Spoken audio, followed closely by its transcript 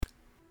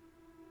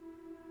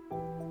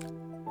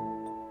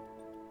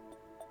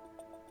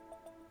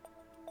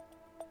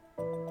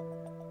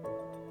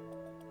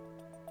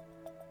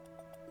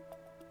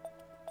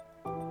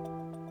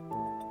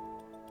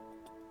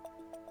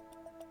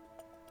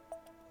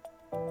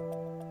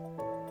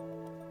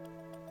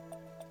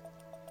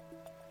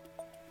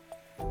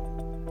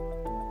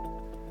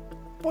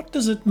What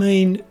does it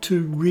mean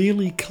to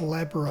really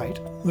collaborate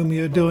when we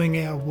are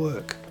doing our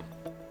work?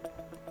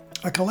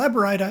 A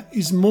collaborator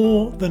is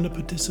more than a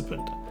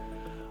participant,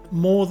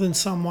 more than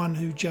someone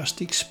who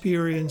just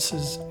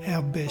experiences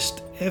our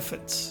best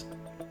efforts.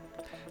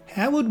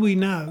 How would we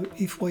know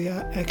if we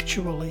are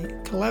actually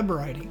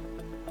collaborating?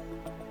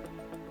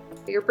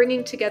 You're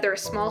bringing together a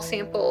small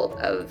sample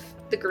of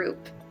the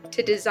group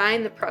to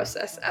design the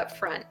process up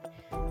front.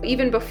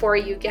 Even before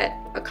you get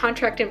a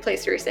contract in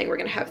place where you're saying we're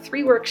going to have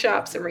 3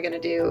 workshops and we're going to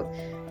do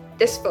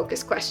this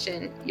focus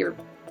question, you're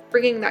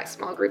bringing that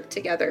small group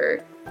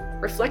together,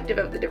 reflective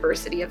of the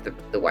diversity of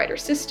the wider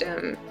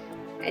system,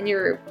 and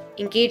you're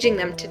engaging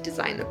them to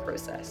design the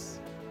process.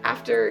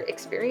 After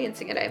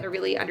experiencing it, I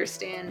really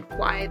understand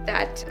why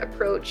that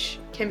approach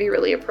can be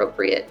really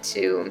appropriate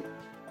to,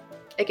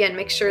 again,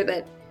 make sure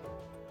that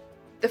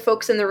the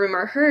folks in the room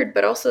are heard,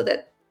 but also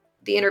that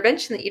the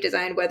intervention that you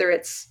design, whether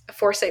it's a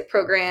foresight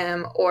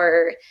program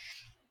or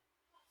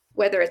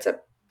whether it's a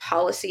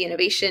policy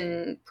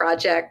innovation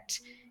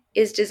project,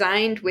 is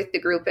designed with the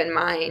group in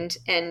mind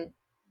and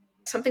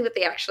something that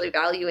they actually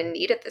value and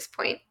need at this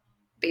point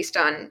based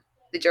on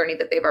the journey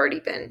that they've already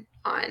been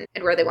on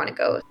and where they want to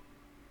go.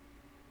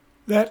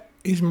 That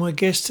is my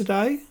guest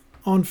today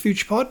on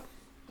FuturePod,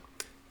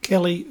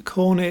 Kelly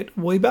Kornet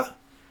Weber,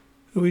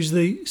 who is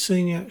the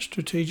Senior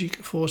Strategic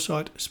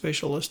Foresight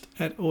Specialist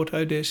at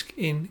Autodesk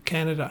in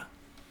Canada.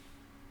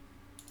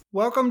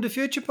 Welcome to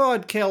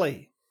FuturePod,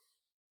 Kelly.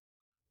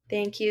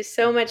 Thank you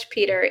so much,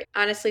 Peter.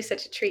 Honestly,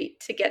 such a treat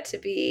to get to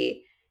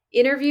be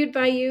interviewed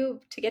by you,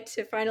 to get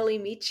to finally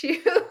meet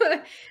you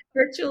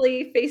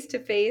virtually,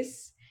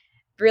 face-to-face.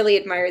 Really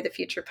admire the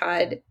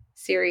FuturePod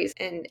series,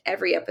 and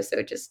every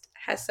episode just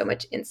has so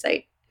much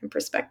insight and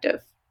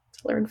perspective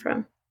to learn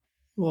from.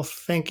 Well,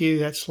 thank you.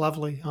 That's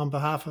lovely. On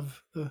behalf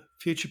of the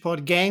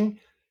FuturePod gang,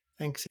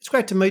 thanks. It's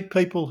great to meet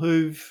people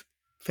who've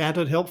found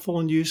it helpful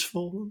and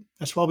useful.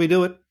 That's why we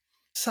do it.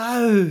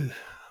 So,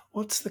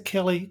 what's the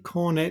Kelly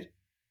Kornet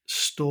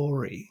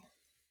story?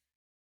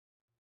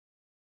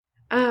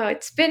 Oh,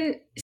 it's been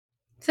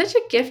such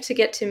a gift to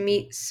get to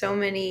meet so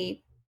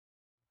many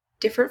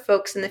different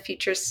folks in the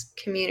futures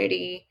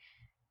community.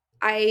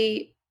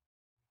 I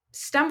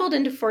stumbled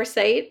into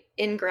foresight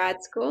in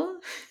grad school.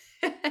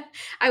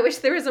 I wish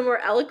there was a more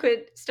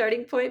eloquent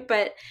starting point,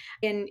 but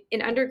in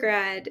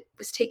undergrad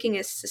was taking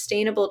a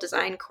sustainable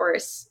design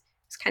course.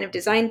 It's kind of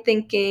design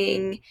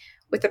thinking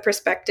with the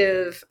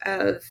perspective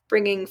of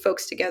bringing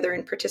folks together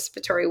in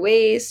participatory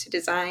ways to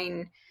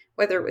design,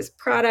 whether it was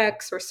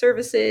products or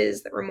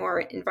services that were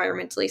more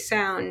environmentally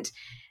sound.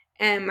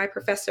 And my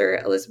professor,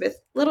 Elizabeth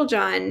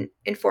Littlejohn,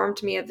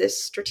 informed me of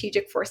this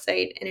strategic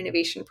foresight and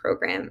innovation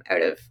program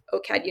out of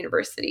OCAD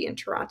University in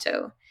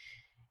Toronto.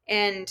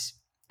 And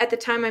at the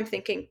time, I'm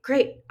thinking,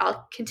 great,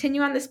 I'll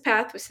continue on this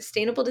path with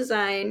sustainable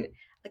design.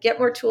 I'll get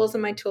more tools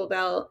in my tool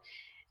belt.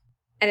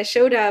 And I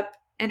showed up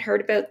and heard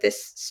about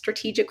this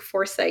strategic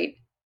foresight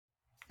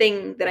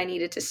thing that I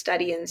needed to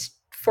study and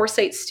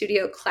foresight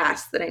studio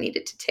class that I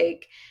needed to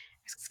take.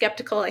 I was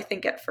skeptical, I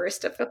think, at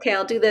first of, okay,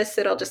 I'll do this.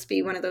 It'll just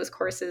be one of those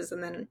courses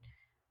and then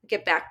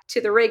get back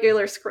to the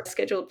regular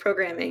scheduled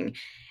programming.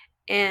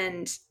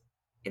 And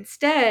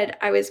instead,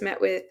 I was met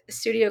with a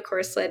studio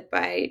course led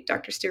by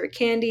Dr. Stuart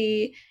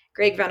Candy,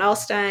 Greg Van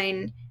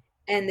Alstyne,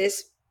 and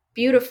this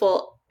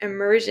beautiful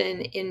immersion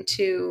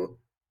into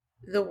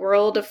the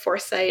world of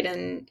foresight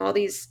and all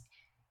these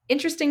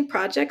interesting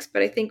projects,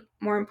 but I think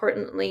more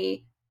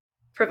importantly,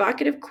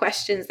 provocative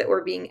questions that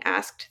were being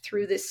asked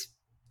through this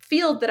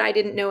field that I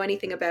didn't know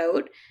anything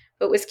about,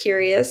 but was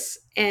curious.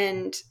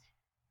 And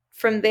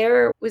from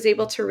there, was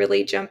able to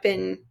really jump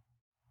in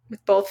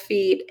with both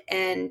feet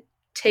and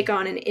take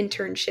on an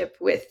internship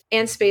with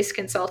Space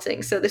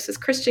Consulting. So this was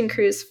Christian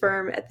Crew's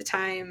firm at the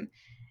time.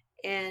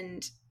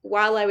 And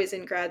while I was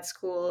in grad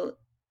school,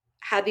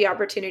 had the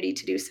opportunity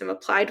to do some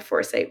applied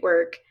foresight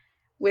work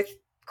with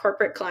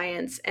corporate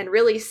clients and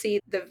really see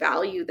the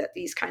value that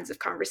these kinds of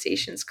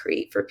conversations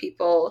create for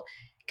people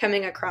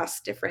coming across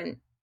different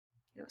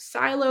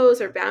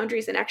silos or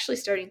boundaries and actually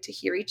starting to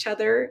hear each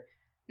other,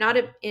 not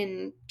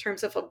in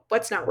terms of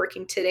what's not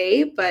working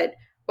today, but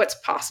what's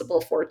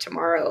possible for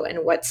tomorrow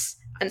and what's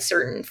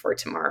uncertain for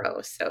tomorrow.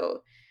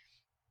 So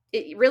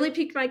it really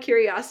piqued my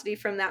curiosity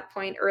from that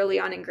point early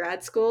on in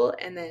grad school.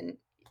 And then,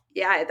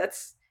 yeah,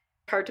 that's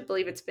hard to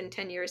believe it's been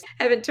 10 years.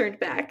 I haven't turned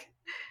back.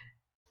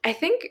 I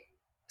think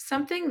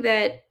something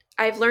that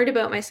I've learned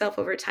about myself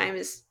over time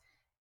is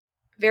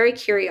very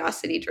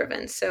curiosity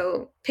driven.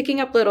 So picking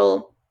up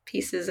little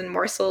pieces and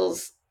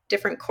morsels,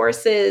 different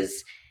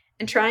courses,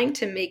 and trying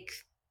to make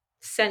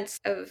sense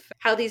of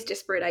how these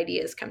disparate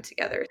ideas come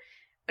together.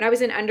 When I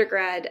was in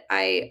undergrad,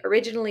 I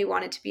originally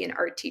wanted to be an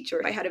art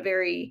teacher. I had a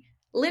very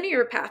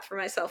linear path for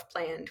myself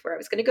planned where I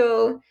was going to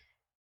go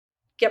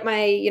get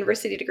my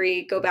university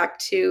degree, go back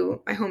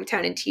to my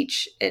hometown and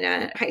teach in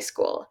a high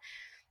school.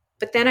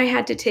 But then I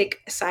had to take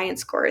a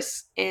science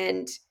course.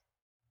 And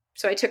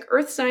so I took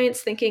earth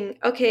science thinking,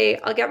 okay,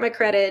 I'll get my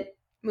credit,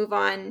 move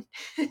on.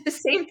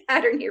 Same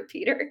pattern here,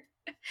 Peter.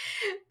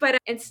 But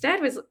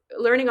instead was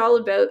learning all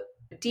about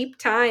deep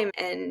time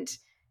and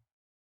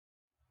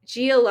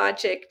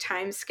geologic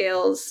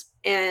timescales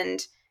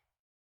and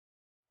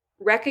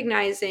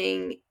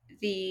recognizing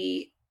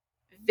the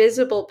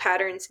visible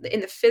patterns in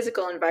the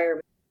physical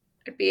environment.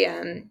 I'd be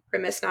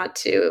remiss not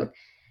to,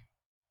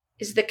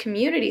 is the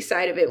community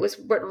side of it was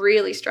what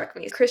really struck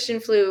me. Christian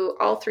flew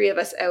all three of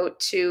us out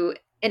to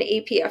an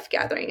APF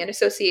gathering, an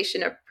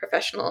Association of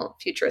Professional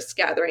Futurists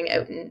gathering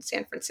out in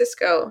San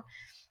Francisco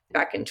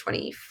back in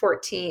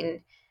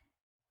 2014,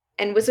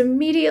 and was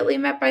immediately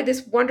met by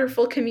this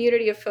wonderful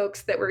community of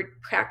folks that were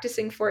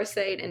practicing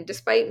foresight. And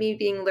despite me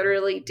being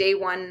literally day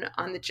one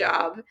on the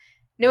job,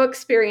 no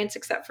experience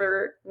except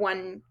for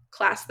one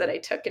class that I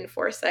took in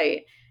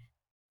foresight,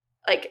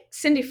 like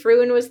Cindy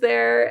Fruin was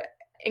there,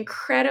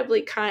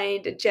 incredibly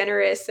kind,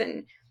 generous,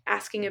 and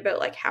asking about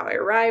like how I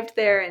arrived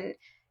there and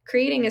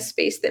creating a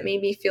space that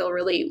made me feel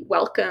really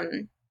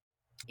welcome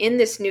in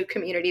this new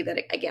community that,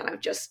 again,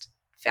 I've just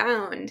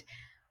found.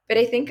 But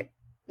I think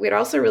what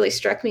also really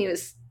struck me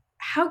was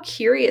how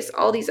curious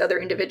all these other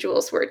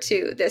individuals were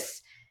too.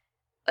 This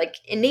like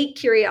innate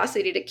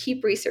curiosity to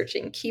keep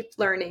researching, keep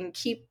learning,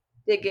 keep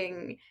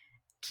digging,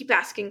 keep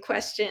asking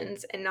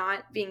questions, and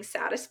not being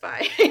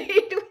satisfied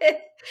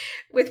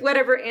with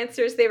whatever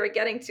answers they were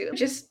getting to.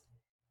 Just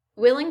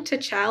willing to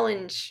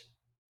challenge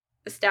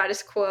the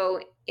status quo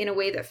in a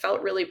way that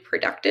felt really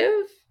productive,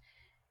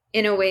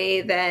 in a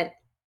way that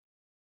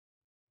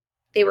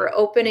they were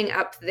opening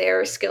up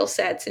their skill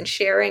sets and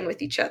sharing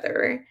with each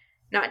other,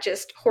 not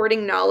just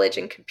hoarding knowledge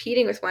and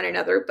competing with one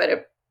another,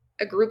 but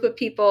a group of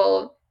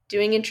people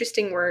doing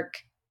interesting work,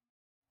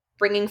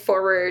 bringing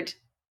forward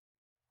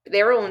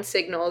their own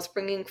signals,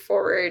 bringing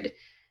forward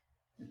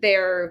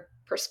their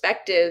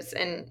perspectives,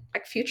 and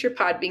like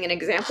FuturePod being an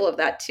example of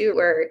that too,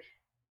 where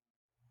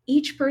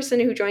each person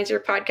who joins your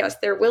podcast,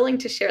 they're willing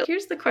to share,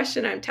 here's the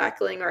question I'm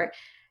tackling, or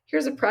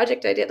here's a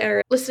project I did.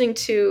 Or listening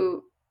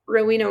to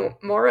Rowena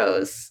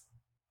Morrow's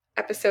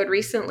episode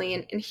recently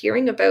and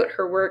hearing about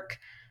her work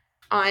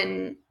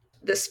on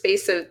the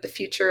space of the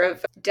future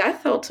of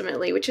death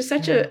ultimately, which is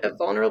such a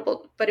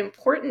vulnerable but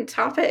important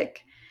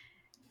topic,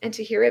 and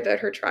to hear about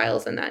her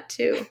trials in that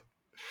too.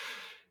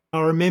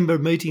 I remember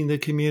meeting the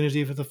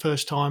community for the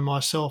first time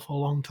myself a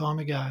long time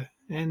ago,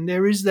 and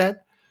there is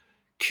that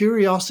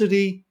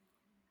curiosity,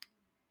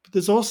 but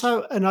there's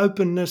also an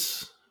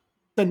openness,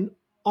 an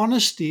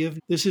honesty of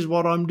this is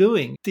what I'm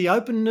doing, the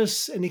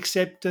openness and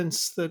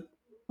acceptance that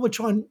we're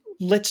trying,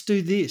 let's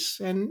do this.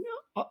 And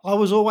I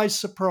was always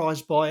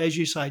surprised by, as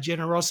you say,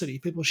 generosity,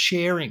 people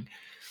sharing.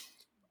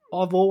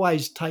 I've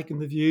always taken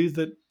the view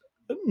that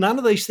none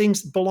of these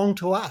things belong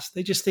to us.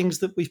 They're just things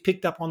that we've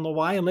picked up on the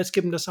way, and let's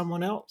give them to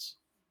someone else.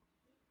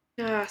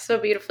 Ah, so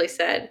beautifully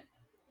said.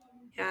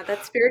 Yeah,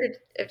 that spirit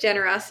of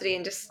generosity,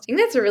 and just I think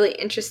that's a really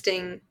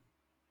interesting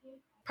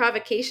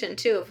provocation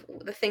too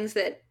of the things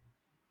that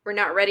we're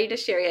not ready to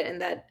share yet, and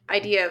that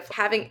idea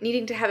of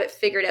needing to have it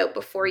figured out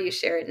before you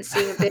share it, and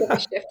seeing a bit of a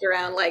shift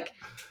around like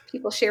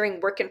people sharing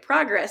work in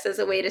progress as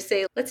a way to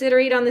say, let's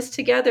iterate on this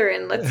together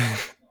and let's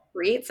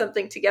create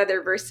something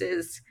together,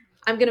 versus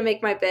I'm going to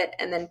make my bet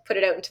and then put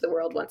it out into the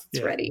world once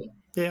it's ready.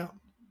 Yeah.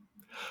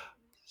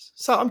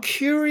 So I'm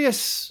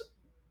curious,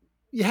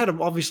 you had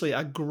obviously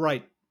a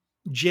great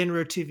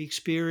generative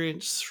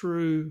experience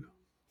through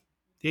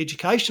the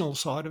educational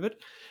side of it.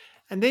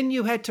 And then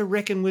you had to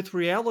reckon with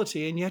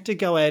reality and you had to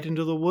go out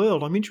into the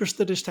world. I'm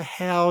interested as to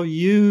how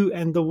you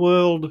and the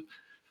world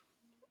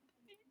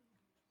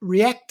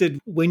reacted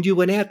when you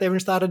went out there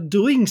and started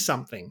doing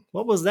something.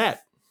 What was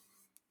that?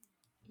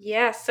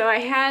 Yeah, so I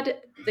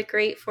had the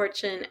great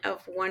fortune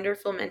of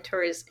wonderful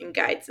mentors and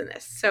guides in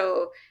this.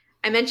 So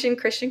I mentioned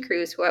Christian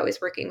Cruz, who I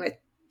was working with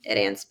at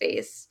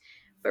Anspace.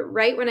 But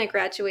right when I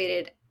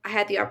graduated, I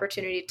had the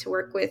opportunity to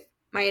work with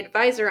my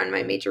advisor on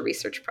my major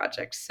research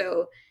project.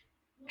 So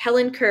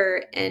Helen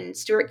Kerr and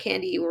Stuart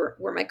Candy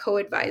were my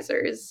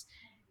co-advisors.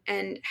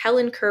 And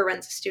Helen Kerr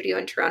runs a studio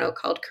in Toronto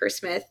called Kerr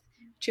Smith,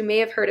 which you may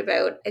have heard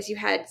about as you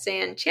had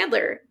Zan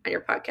Chandler on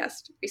your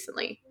podcast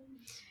recently.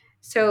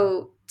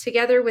 So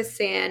together with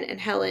Zan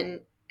and Helen,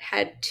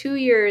 had 2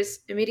 years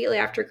immediately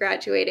after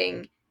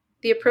graduating.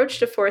 The approach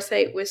to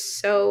foresight was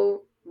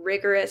so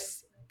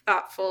rigorous,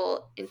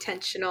 thoughtful,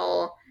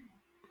 intentional,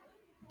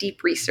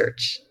 deep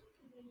research.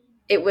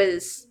 It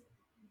was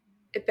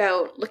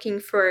about looking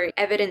for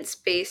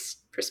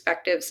evidence-based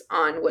perspectives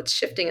on what's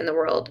shifting in the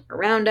world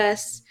around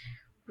us.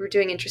 We were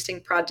doing interesting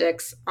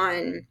projects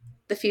on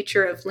the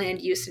future of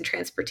land use and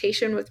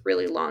transportation with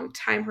really long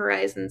time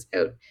horizons,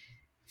 out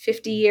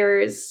 50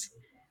 years.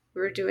 We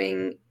were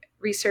doing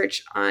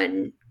research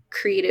on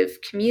creative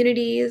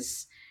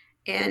communities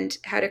and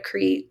how to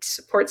create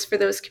supports for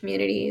those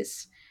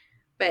communities.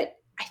 But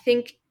I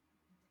think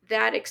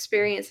that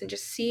experience and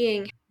just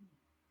seeing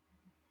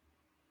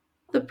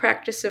the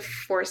practice of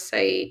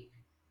foresight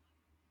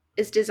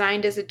is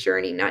designed as a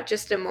journey, not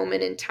just a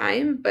moment in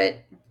time,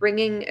 but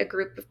bringing a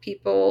group of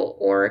people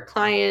or a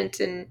client,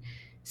 in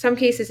some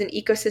cases an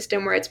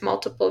ecosystem where it's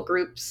multiple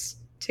groups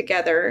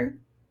together,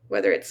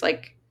 whether it's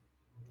like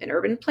an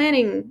urban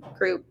planning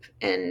group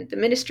and the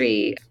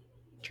Ministry of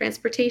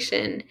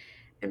Transportation,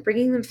 and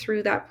bringing them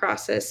through that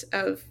process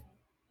of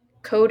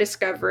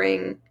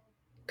co-discovering,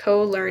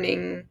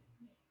 co-learning,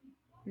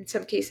 in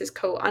some cases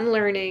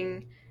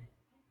co-unlearning,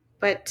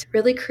 but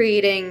really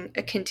creating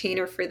a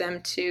container for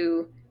them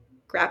to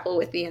grapple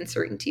with the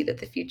uncertainty that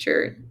the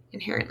future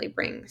inherently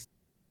brings.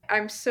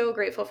 I'm so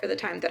grateful for the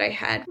time that I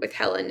had with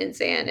Helen and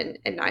Zan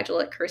and Nigel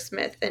at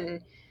Kersmith,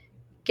 and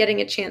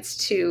getting a chance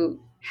to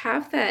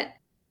have that.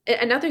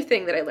 Another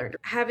thing that I learned,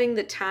 having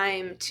the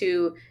time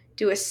to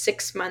do a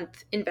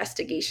 6-month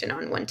investigation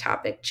on one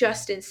topic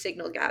just in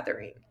signal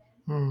gathering.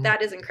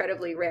 That is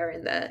incredibly rare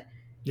in the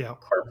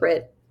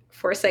corporate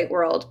foresight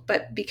world,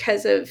 but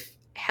because of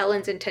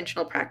Helen's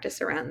intentional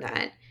practice around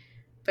that,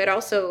 but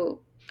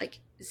also like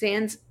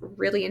Zan's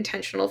really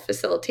intentional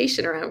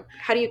facilitation around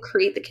how do you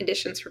create the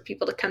conditions for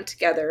people to come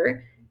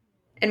together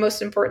and,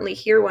 most importantly,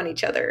 hear one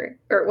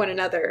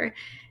another,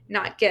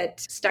 not get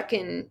stuck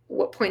in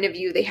what point of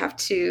view they have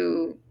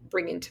to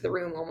bring into the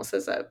room almost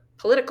as a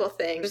political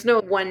thing. There's no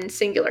one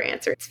singular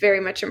answer. It's very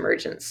much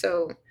emergent.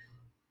 So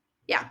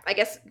yeah, I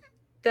guess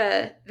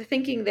the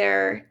thinking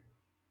there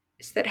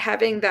is that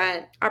having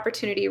that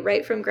opportunity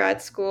right from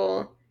grad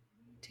school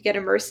to get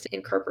immersed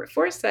in corporate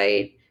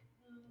foresight,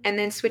 and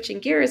then switching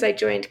gears, I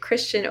joined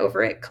Christian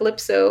over at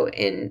Calypso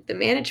in the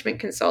management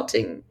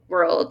consulting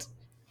world,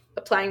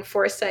 applying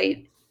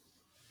foresight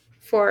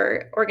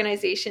for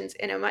organizations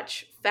in a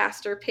much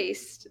faster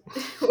paced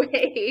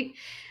way.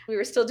 We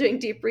were still doing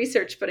deep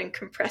research, but in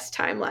compressed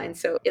timelines.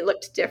 So it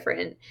looked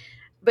different,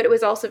 but it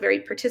was also very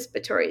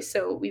participatory.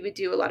 So we would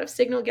do a lot of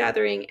signal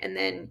gathering and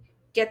then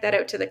get that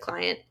out to the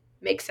client,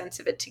 make sense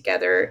of it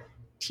together,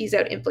 tease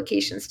out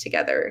implications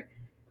together.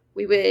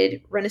 We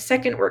would run a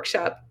second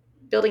workshop,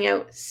 building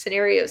out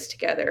scenarios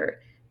together,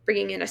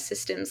 bringing in a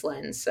systems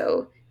lens.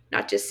 So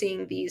not just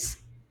seeing these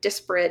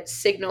disparate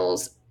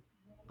signals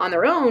on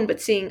their own,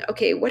 but seeing,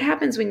 okay, what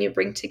happens when you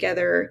bring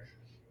together,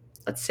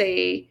 let's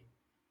say,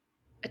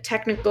 a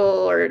technical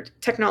or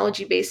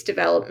technology-based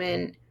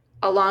development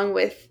along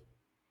with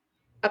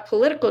a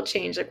political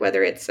change, like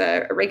whether it's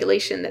a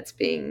regulation that's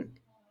being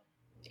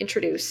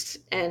introduced,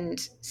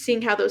 and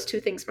seeing how those two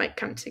things might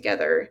come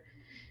together.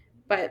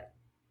 But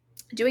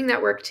doing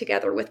that work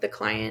together with the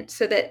client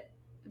so that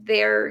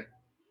they're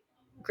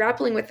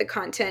grappling with the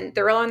content,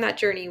 they're all on that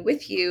journey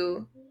with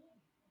you,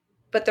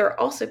 but they're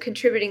also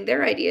contributing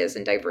their ideas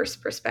and diverse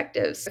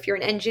perspectives. If you're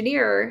an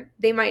engineer,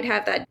 they might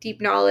have that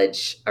deep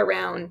knowledge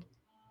around,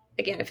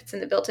 again, if it's in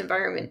the built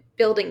environment,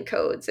 building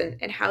codes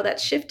and how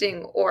that's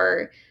shifting,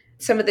 or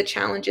some of the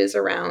challenges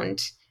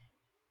around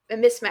a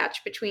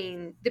mismatch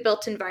between the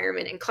built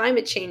environment and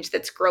climate change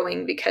that's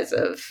growing because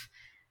of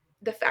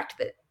the fact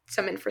that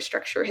some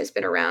infrastructure has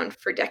been around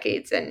for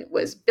decades and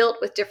was built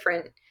with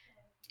different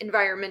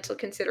environmental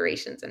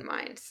considerations in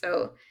mind.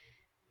 So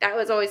that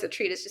was always a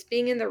treat, is just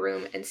being in the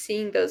room and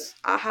seeing those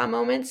aha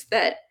moments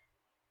that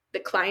the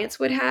clients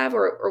would have,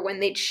 or when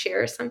they'd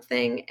share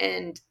something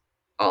and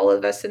all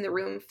of us in the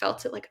room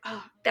felt it, like,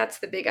 oh, that's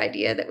the big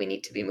idea that we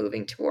need to be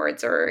moving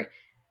towards, or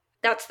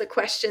that's the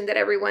question that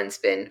everyone's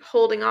been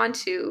holding on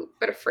to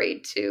but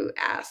afraid to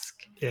ask.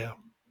 Yeah.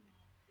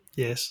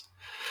 Yes.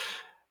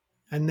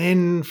 And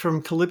then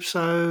from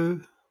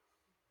Calypso,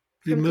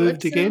 you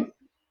moved again?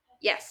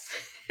 Yes.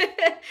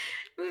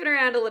 Moving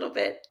around a little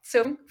bit.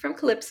 So from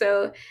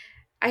Calypso,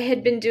 I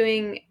had been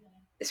doing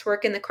this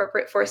work in the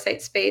corporate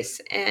foresight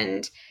space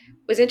and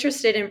was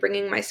interested in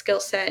bringing my skill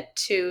set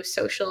to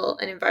social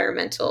and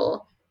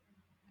environmental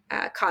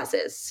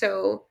causes.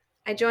 So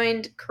I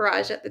joined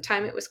Courage, at the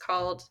time it was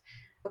called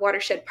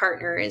Watershed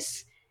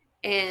Partners,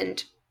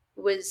 and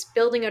was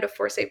building out a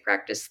foresight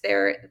practice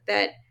there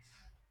that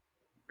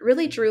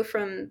really drew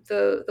from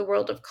the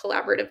world of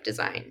collaborative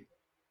design.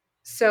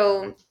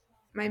 So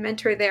my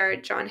mentor there,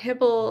 John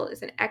Hibble,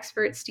 is an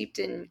expert steeped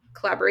in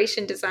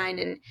collaboration design,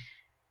 and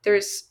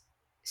there's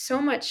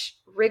so much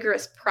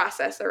rigorous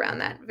process around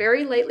that.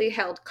 Very lightly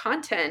held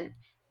content,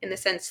 in the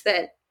sense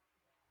that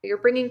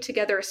you're bringing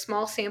together a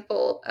small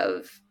sample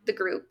of the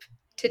group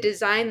to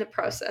design the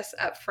process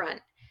up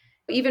front.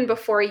 Even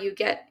before you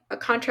get a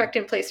contract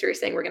in place where you're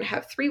saying we're going to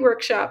have 3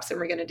 workshops and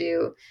we're going to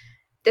do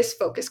this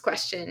focus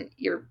question,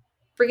 you're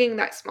bringing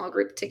that small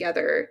group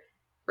together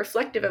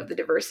reflective of the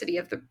diversity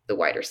of the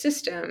wider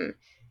system,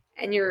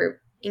 and you're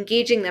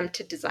engaging them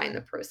to design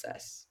the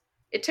process.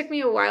 It took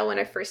me a while when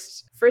I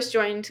first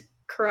joined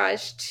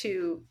Courage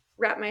to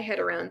wrap my head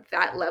around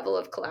that level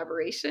of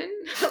collaboration.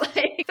 Like,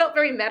 it felt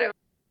very meta.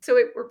 So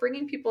we're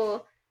bringing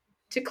people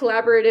to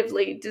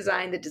collaboratively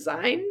design the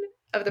design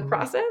of the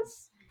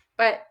process.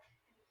 But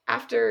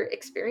after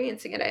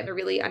experiencing it, I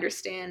really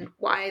understand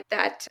why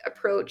that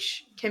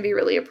approach can be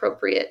really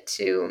appropriate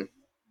to,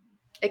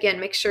 again,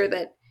 make sure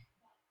that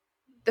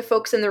the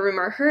folks in the room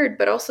are heard,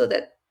 but also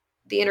that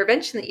the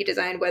intervention that you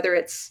design, whether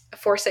it's a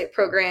foresight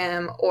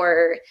program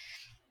or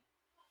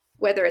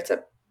whether it's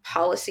a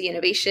policy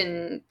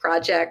innovation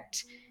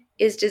project,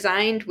 is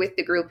designed with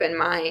the group in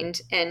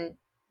mind and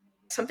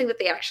something that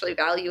they actually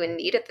value and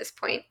need at this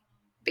point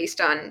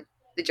based on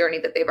the journey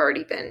that they've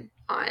already been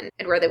on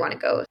and where they want to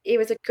go. It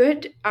was a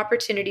good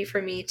opportunity for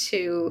me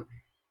to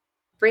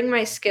bring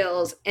my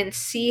skills and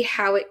see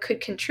how it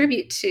could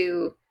contribute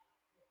to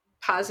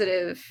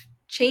positive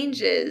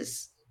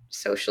changes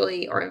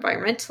socially or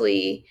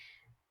environmentally,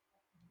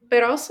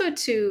 but also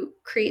to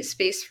create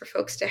space for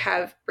folks to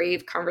have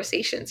brave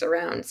conversations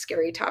around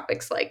scary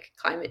topics like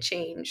climate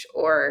change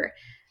or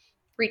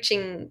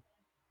reaching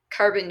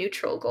carbon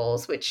neutral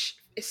goals, which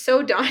is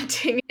so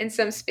daunting in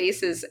some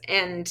spaces.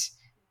 And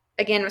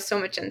again, with so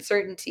much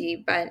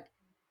uncertainty, but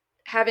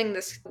having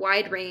this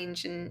wide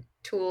range and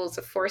tools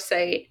of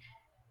foresight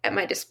at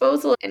my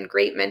disposal and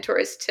great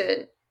mentors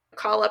to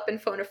call up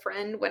and phone a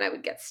friend when I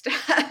would get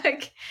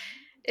stuck,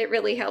 it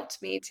really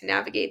helped me to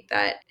navigate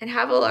that and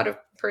have a lot of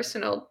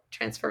personal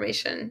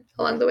transformation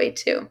along the way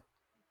too.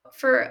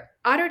 For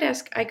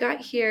Autodesk, I got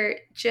here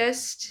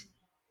just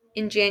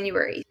in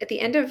January. At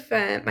the end of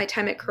my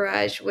time at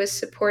Courage was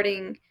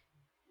supporting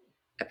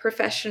a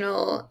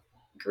professional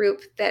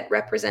group that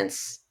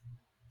represents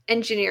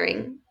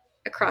engineering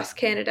across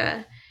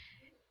Canada,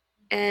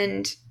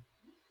 and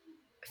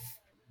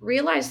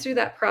realized through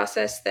that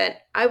process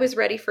that I was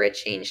ready for a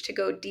change to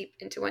go deep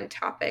into one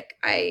topic.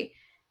 I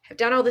have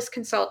done all this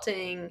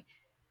consulting,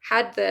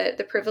 had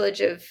the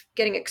privilege of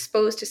getting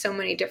exposed to so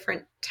many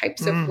different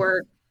types of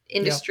work,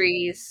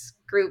 industries,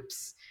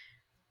 groups,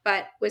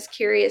 but was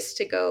curious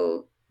to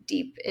go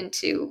deep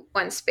into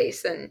one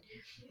space. And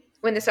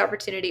when this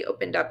opportunity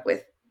opened up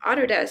with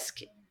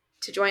Autodesk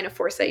to join a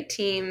Foresight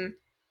team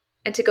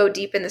and to go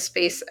deep in the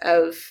space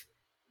of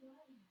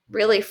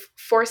really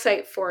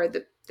foresight for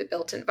the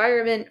built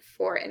environment,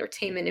 for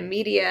entertainment and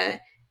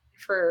media,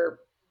 for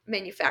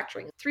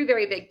manufacturing, three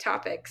very big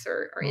topics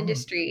or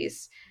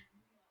industries,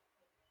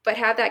 but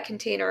have that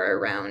container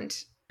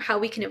around how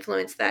we can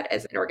influence that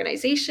as an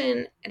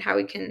organization and how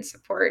we can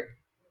support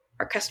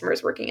our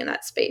customers working in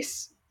that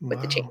space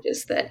with the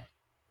changes that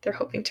they're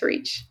hoping to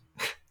reach.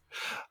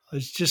 I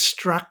was just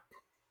struck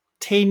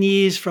 10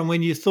 years from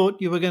when you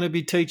thought you were going to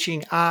be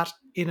teaching art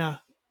in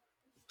a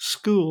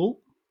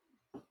school,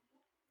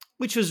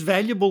 which was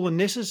valuable and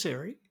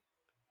necessary,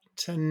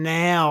 to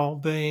now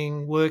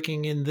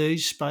working in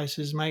these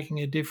spaces, making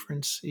a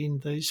difference in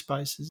these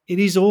spaces. It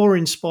is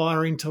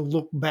awe-inspiring to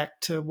look back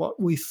to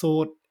what we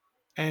thought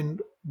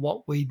and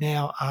what we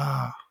now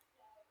are.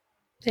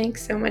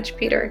 Thanks so much,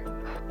 Peter.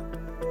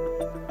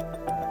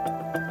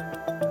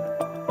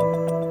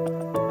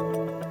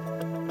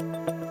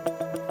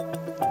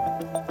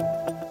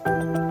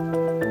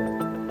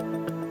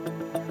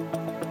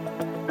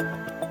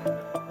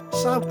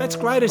 So that's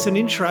great as an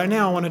intro.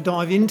 Now I want to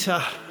dive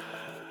into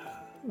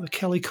the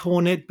Kelly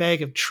Kornet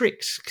bag of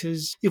tricks,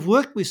 because you've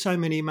worked with so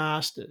many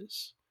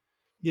masters.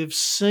 You've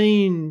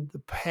seen the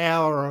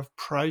power of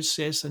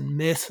process and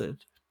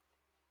method.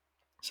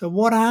 So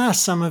what are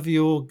some of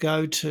your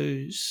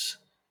go-tos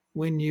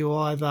when you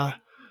either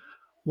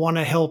want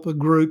to help a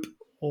group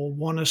or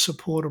want to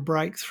support a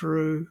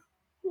breakthrough?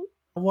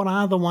 What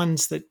are the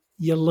ones that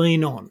you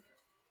lean on,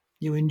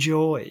 you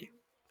enjoy?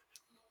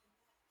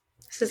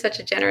 This is such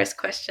a generous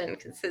question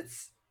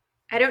because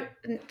I don't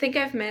think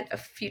I've met a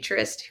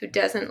futurist who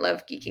doesn't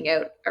love geeking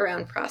out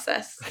around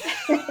process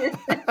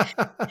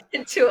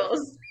and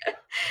tools.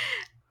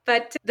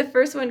 But the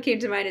first one came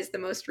to mind is the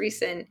most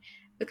recent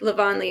with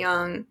Levon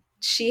Leong.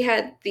 She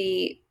had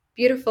the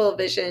beautiful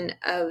vision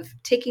of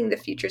taking the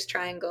futures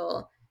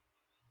triangle.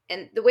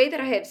 And the way that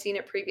I had seen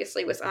it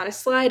previously was on a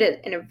slide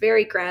in a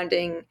very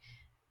grounding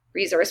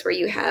resource where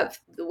you have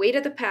the weight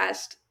of the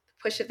past, the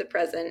push of the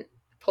present,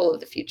 the pull of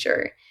the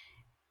future.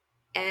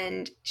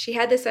 And she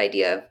had this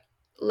idea of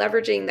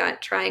leveraging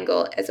that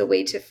triangle as a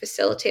way to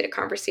facilitate a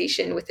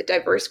conversation with a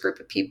diverse group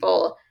of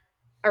people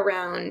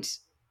around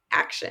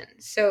action.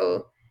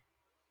 So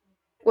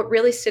what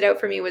really stood out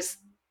for me was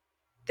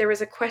there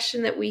was a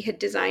question that we had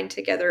designed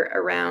together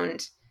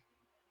around,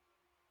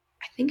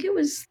 I think it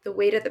was the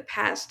weight of the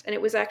past. And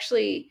it was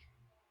actually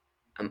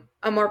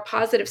a more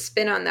positive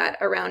spin on that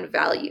around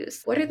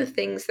values. What are the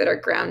things that are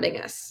grounding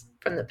us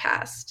from the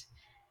past?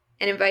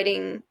 And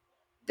inviting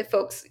the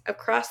folks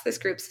across this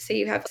group, so say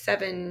you have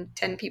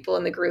 7-10 people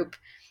in the group,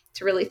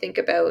 to really think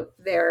about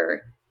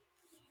their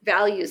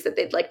values that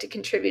they'd like to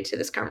contribute to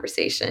this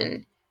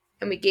conversation.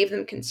 And we gave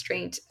them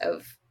constraint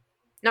of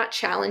not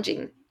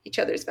challenging each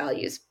other's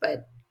values,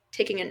 but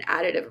taking an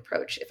additive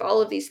approach. If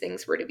all of these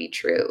things were to be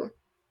true,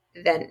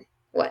 then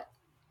what?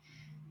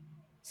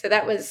 So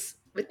that was,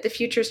 with the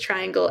futures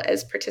triangle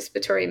as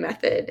participatory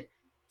method,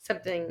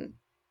 something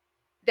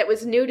that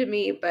was new to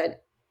me,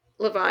 but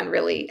Levon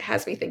really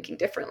has me thinking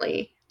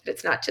differently, that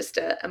it's not just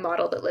a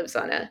model that lives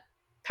on a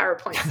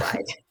PowerPoint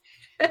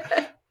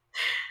slide.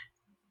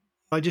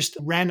 I just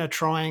ran a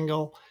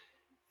triangle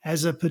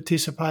as a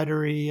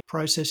participatory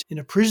process in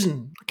a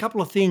prison. A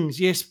couple of things.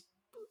 Yes,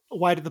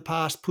 weight of the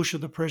past, push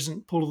of the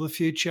present, pull of the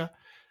future.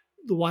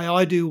 The way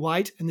I do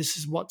weight, and this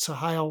is what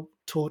Sahel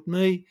taught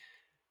me,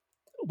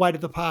 weight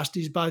of the past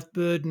is both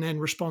burden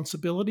and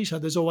responsibility. So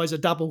there's always a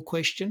double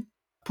question.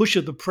 Push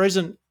of the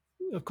present,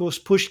 of course,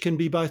 push can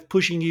be both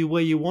pushing you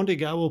where you want to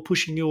go or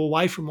pushing you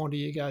away from where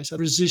you go. So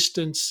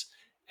resistance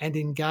and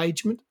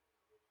engagement.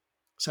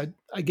 So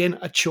again,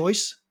 a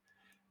choice.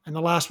 And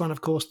the last one,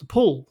 of course, the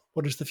pull.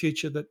 What is the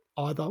future that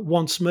either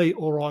wants me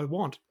or I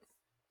want?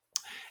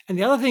 And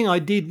the other thing I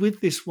did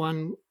with this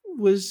one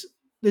was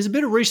there's a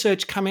bit of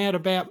research come out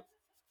about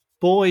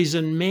boys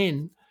and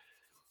men,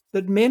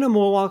 that men are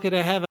more likely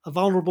to have a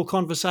vulnerable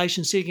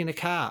conversation sitting in a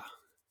car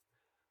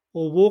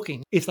or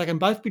walking. If they can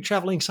both be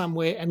travelling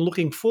somewhere and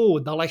looking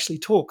forward, they'll actually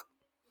talk.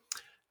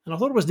 And I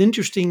thought it was an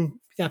interesting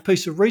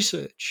piece of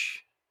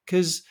research,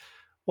 because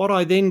what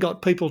I then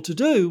got people to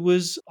do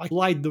was I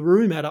laid the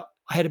room out.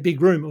 I had a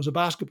big room. It was a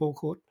basketball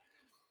court.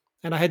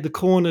 And I had the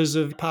corners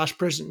of past,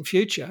 present, and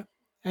future.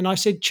 And I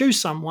said, choose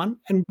someone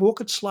and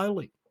walk it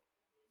slowly.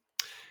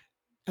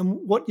 And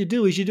what you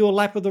do is you do a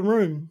lap of the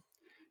room,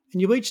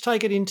 and you each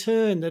take it in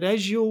turn, that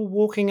as you're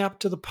walking up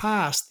to the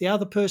past, the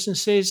other person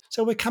says,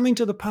 so we're coming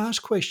to the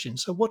past question.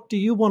 So what do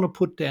you want to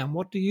put down?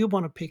 What do you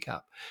want to pick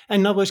up?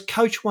 And in other words,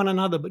 coach one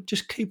another, but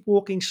just keep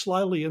walking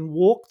slowly and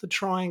walk the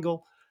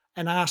triangle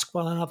and ask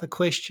one another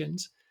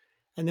questions.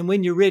 And then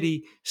when you're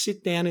ready,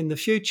 sit down in the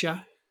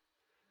future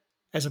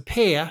as a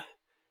pair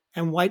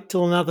and wait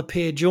till another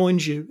pair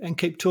joins you and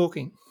keep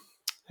talking.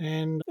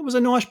 And it was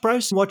a nice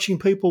process watching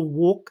people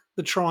walk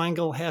the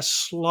triangle, how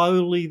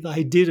slowly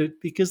they did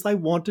it, because they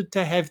wanted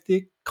to have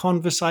the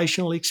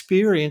conversational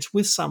experience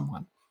with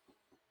someone.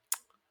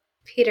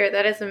 Peter,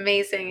 that is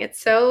amazing. It's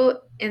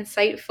so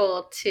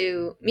insightful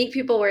to meet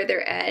people where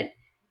they're at,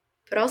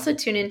 but also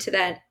tune into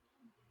that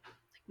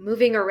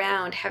moving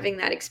around, having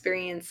that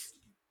experience.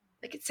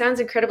 Like, it sounds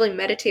incredibly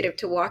meditative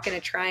to walk in a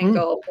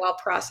triangle while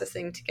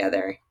processing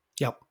together.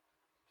 Yep.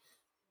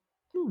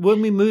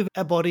 When we move,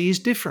 our body is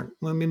different.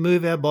 When we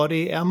move our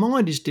body, our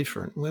mind is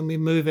different. When we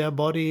move our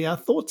body, our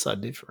thoughts are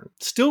different.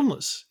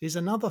 Stillness is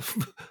another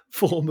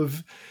form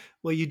of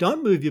where you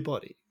don't move your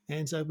body.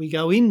 And so we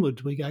go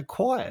inward, we go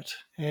quiet,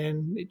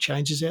 and it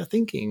changes our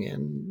thinking.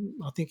 And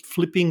I think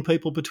flipping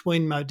people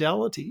between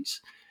modalities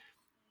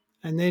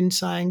and then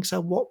saying,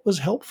 so what was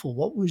helpful?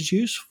 What was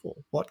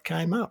useful? What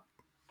came up?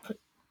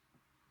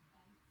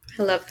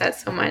 I love that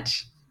so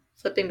much.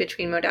 Flipping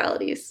between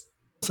modalities.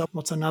 So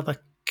what's another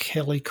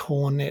Kelly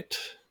Kornet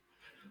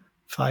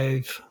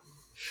fave?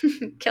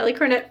 Kelly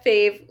Kornet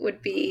fave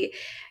would be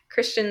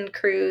Christian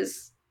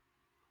Cruz,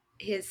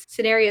 his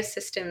scenario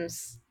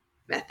systems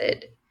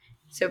method.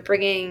 So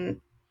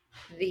bringing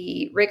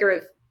the rigor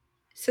of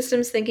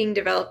systems thinking,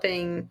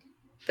 developing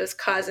those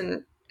cause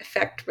and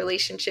effect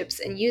relationships,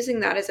 and using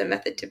that as a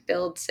method to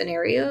build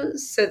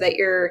scenarios so that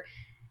you're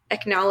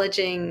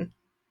acknowledging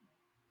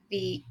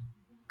the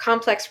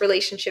complex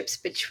relationships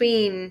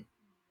between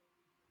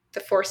the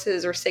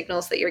forces or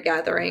signals that you're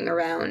gathering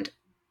around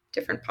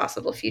different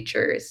possible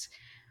futures.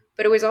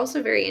 But it was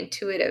also very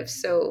intuitive.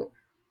 So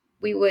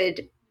we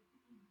would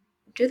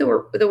do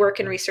the work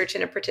and research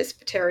in a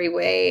participatory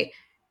way.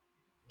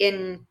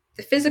 In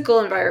the physical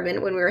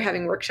environment, when we were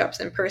having workshops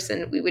in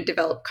person, we would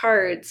develop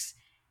cards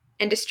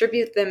and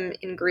distribute them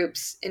in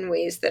groups in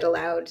ways that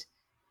allowed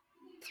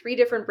 3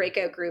 different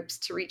breakout groups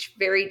to reach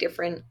very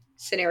different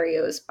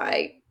scenarios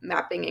by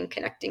mapping and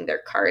connecting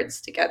their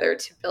cards together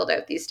to build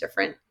out these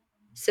different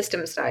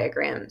systems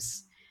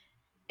diagrams.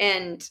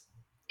 And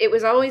it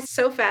was always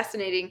so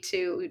fascinating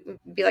to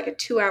be like a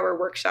 2-hour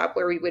workshop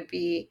where we would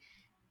be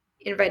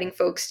inviting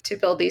folks to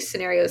build these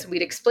scenarios.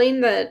 We'd explain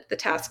the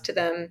task to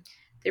them.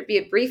 There'd be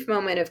a brief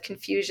moment of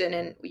confusion,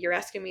 and you're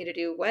asking me to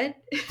do what?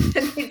 And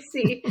they'd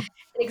see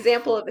an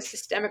example of a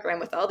systemogram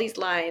with all these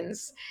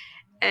lines.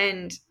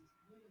 And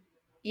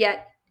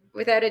yet,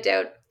 without a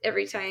doubt,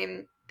 every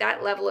time,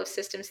 that level of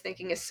systems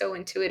thinking is so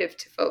intuitive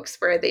to folks,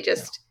 where they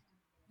just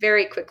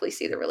very quickly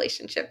see the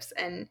relationships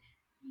and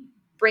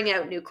bring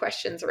out new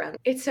questions around.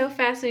 It's so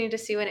fascinating to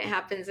see when it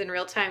happens in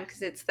real time,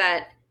 because it's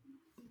that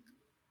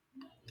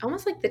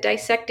almost like the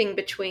dissecting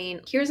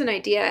between, here's an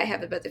idea I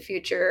have about the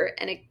future,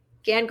 and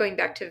again, going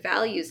back to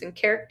values and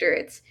character,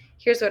 it's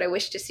here's what I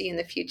wish to see in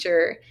the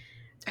future.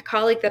 A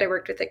colleague that I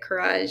worked with at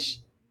Courage,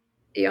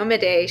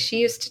 Iomide, she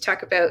used to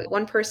talk about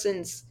one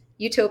person's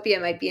utopia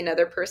might be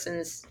another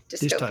person's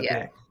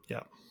dystopia.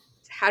 Yeah.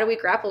 How do we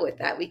grapple with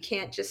that? We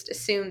can't just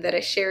assume that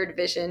a shared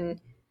vision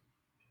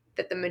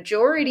that the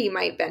majority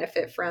might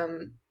benefit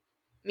from,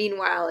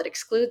 meanwhile it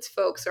excludes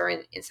folks, or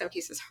in some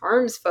cases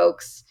harms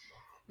folks,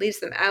 leaves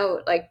them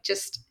out. Like,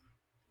 just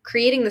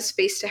creating the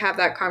space to have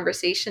that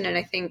conversation. And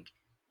I think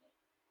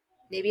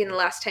maybe in the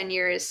last 10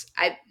 years,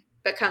 I've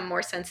become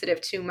more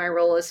sensitive to my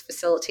role as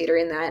facilitator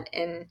in that,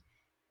 and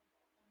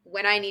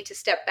when I need to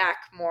step back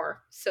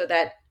more so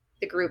that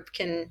the group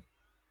can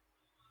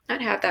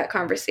not have that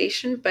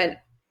conversation. But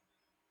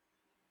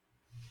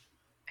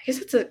I guess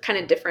it's a kind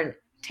of different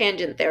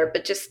tangent there,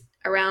 but just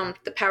around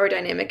the power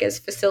dynamic as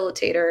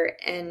facilitator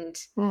and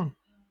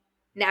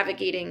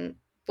navigating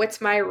what's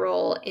my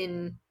role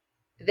in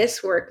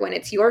this work when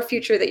it's your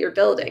future that you're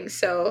building.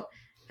 So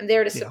I'm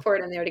there to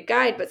support, I'm there to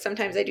guide, but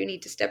sometimes I do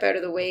need to step out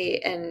of the way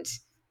and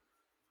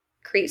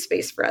create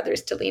space for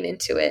others to lean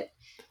into it.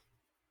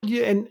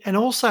 Yeah, and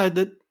also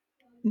that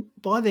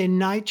by their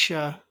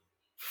nature,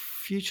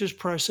 futures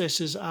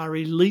processes are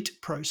elite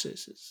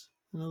processes.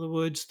 In other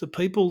words, the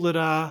people that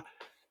are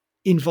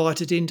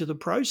invited into the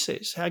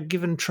process, are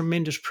given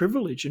tremendous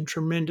privilege and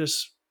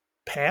tremendous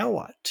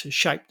power to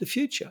shape the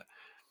future.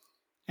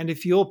 And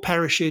if you're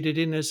parachuted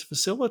in as a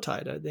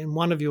facilitator, then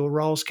one of your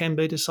roles can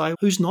be to say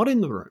who's not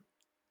in the room.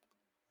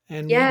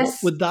 And what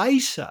Yes. would they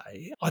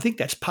say? I think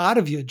that's part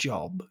of your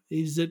job,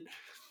 is that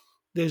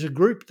there's a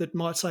group that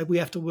might say we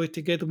have to work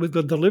together, we've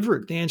got to deliver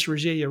it. The answer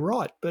is, yeah, you're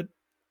right. But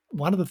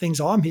one of the things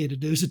I'm here to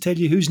do is to tell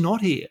you who's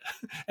not here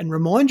and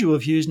remind you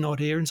of who's not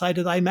here and say,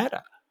 do they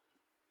matter?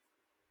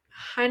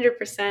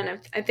 100%.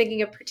 I'm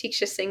thinking of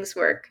Pratiksha Singh's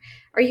work.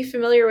 Are you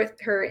familiar with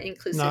her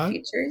Inclusive No.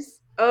 Futures?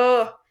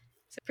 Oh,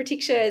 so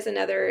Pratiksha is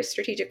another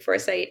strategic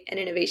foresight and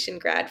innovation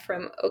grad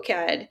from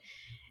OCAD.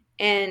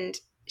 And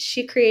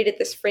she created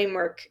this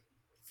framework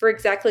for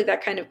exactly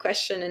that kind of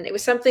question. And it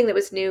was something that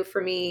was new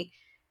for me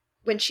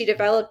when she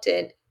developed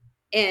it.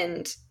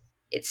 And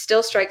it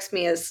still strikes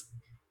me as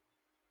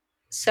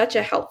such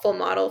a helpful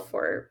model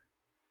for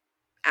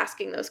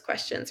asking those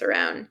questions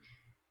around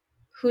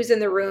who's in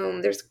the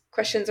room. There's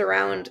questions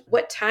around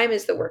what time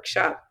is the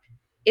workshop?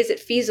 Is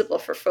it feasible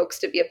for folks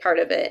to be a part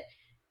of it?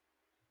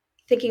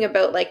 Thinking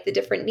about like the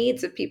different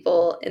needs of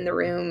people in the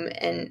room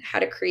and how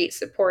to create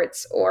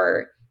supports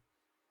or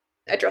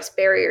address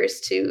barriers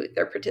to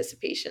their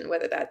participation,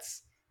 whether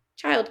that's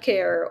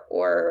childcare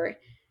or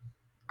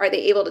are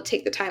they able to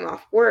take the time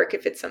off work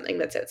if it's something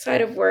that's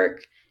outside of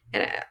work.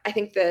 And I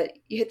think that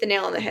you hit the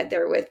nail on the head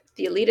there with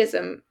the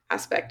elitism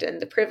aspect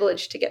and the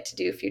privilege to get to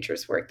do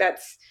futures work.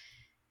 That's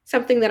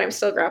something that I'm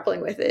still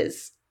grappling with,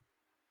 is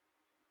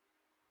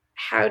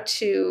how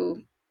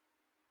to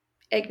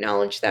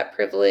acknowledge that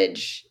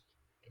privilege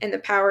and the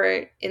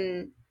power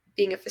in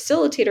being a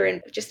facilitator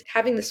and just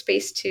having the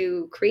space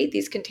to create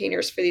these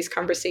containers for these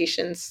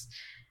conversations.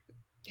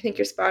 I think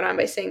you're spot on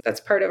by saying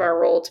that's part of our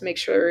role, to make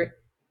sure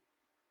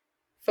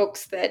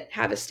folks that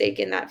have a stake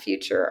in that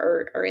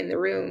future are in the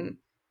room.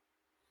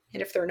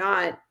 And if they're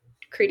not,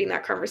 creating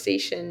that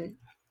conversation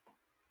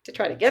to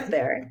try to get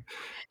there.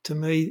 To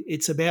me,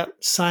 it's about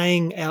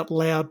saying out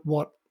loud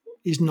what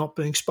is not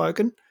being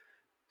spoken.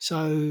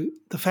 So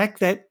the fact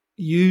that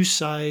you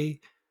say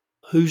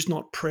who's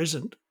not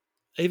present,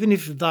 even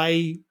if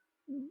the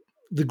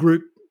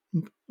group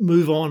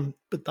move on,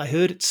 but they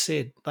heard it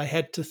said, they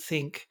had to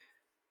think.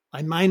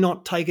 They may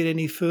not take it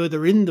any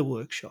further in the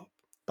workshop,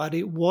 but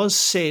it was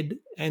said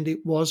and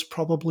it was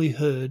probably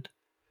heard.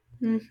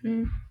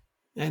 Mm-hmm.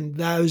 And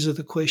those are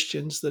the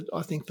questions that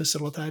I think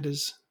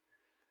facilitators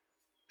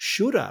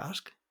should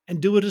ask,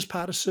 and do it as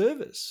part of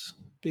service.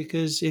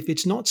 Because if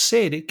it's not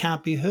said, it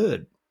can't be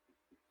heard.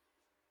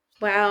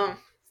 Wow.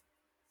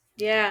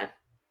 Yeah.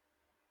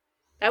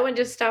 That one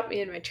just stopped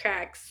me in my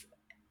tracks.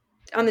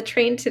 On the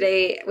train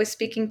today, I was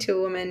speaking to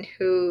a woman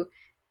who,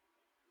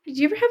 did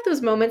you ever have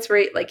those moments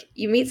where like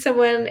you meet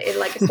someone in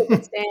like a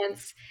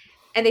circumstance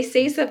and they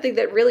say something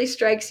that really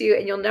strikes you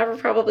and you'll never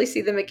probably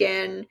see them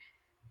again,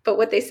 but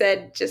what they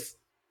said just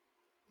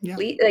Yeah.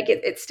 like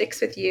it sticks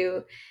with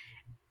you.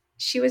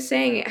 She was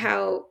saying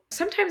how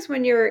sometimes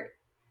when you're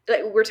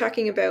like, we're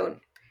talking about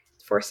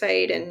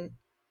foresight and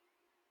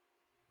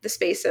the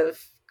space of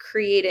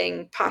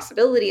creating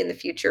possibility in the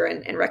future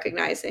and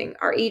recognizing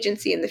our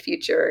agency in the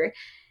future.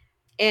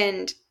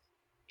 And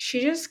she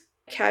just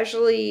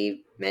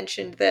casually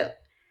mentioned that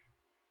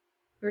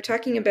we were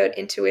talking about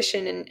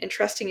intuition and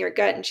trusting your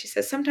gut. And she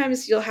says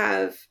sometimes you'll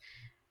have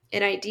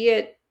an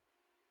idea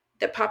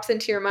that pops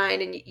into your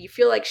mind and you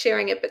feel like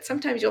sharing it, but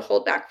sometimes you'll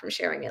hold back from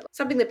sharing it.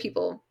 Something that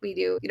we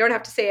do. You don't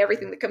have to say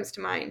everything that comes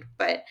to mind.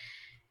 But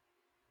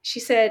she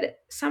said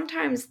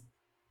sometimes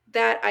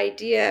that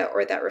idea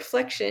or that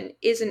reflection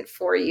isn't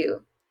for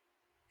you,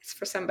 it's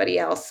for somebody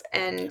else.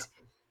 And it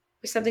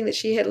was something that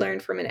she had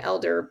learned from an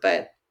elder.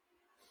 But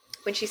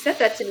when she said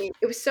that to me,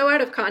 it was so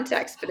out of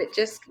context, but it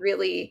just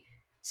really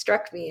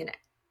struck me. And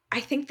I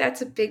think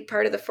that's a big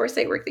part of the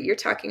foresight work that you're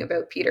talking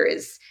about, Peter,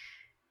 is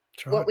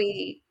That's what right.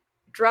 we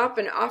drop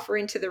and offer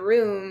into the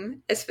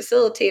room as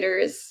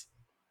facilitators.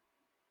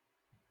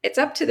 It's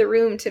up to the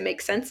room to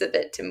make sense of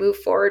it, to move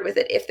forward with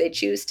it if they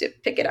choose to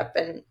pick it up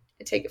and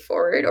take it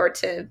forward, or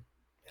to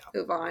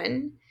move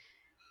on.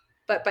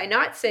 But by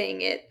not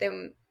saying it,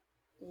 then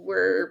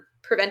we're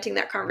preventing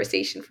that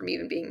conversation from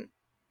even being Yep.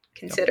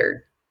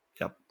 considered.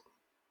 Yep.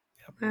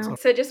 Wow.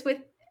 So just with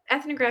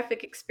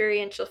ethnographic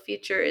experiential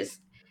futures,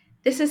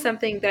 this is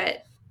something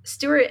that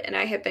Stuart and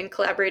I have been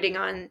collaborating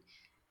on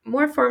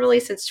more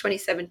formally since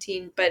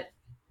 2017, but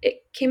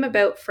it came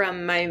about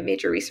from my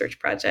major research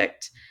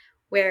project,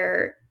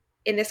 where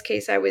in this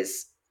case I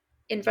was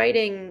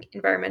inviting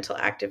environmental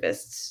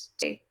activists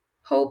to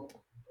hope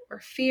or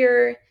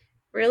fear,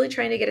 really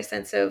trying to get a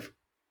sense of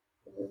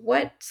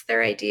what's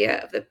their idea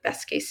of the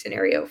best case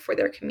scenario for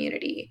their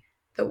community,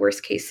 the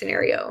worst case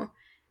scenario,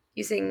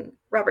 using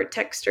Robert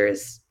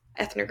Texter's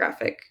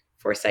ethnographic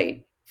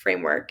foresight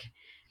framework.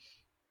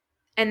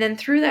 And then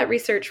through that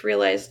research,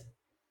 realized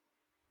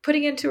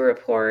putting into a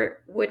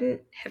report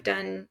wouldn't have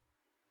done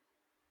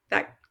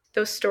that,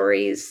 those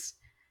stories,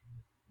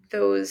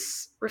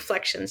 those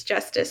reflections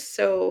justice.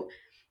 So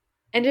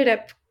ended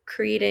up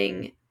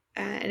creating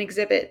an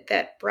exhibit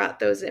that brought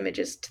those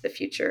images to the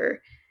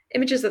future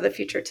images of the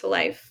future to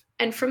life.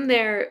 And from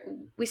there,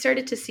 we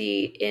started to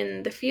see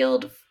in the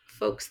field,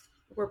 folks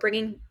were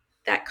bringing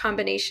that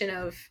combination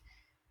of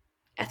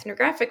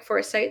ethnographic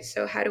foresight.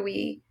 So, how do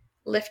we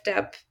lift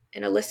up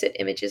and elicit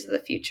images of the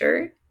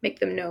future, make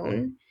them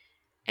known?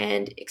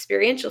 And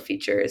experiential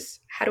features,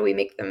 how do we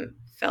make them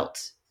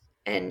felt?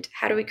 And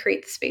how do we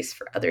create the space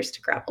for others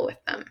to grapple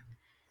with them?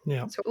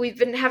 Yeah. So, we've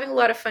been having a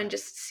lot of fun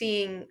just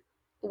seeing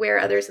where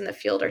others in the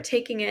field are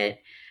taking it.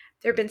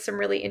 There have been some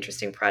really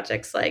interesting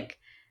projects like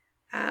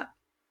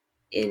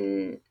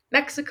in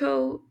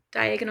Mexico,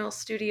 Diagonal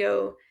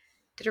Studio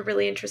did a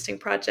really interesting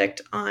project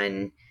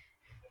on,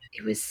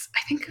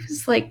 I think it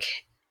was like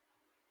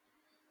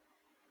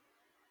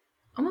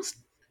almost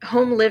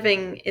home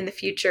living in the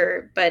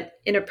future, but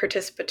in a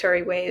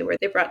participatory way where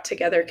they brought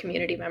together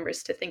community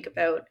members to think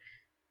about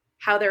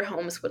how their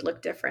homes would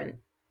look different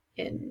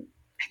in,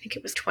 I think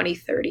it was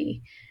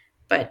 2030.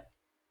 But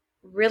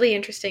really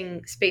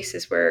interesting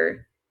spaces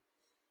where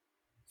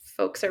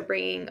folks are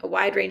bringing a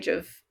wide range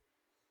of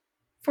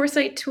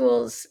foresight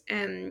tools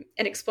and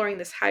exploring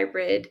this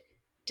hybrid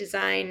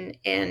design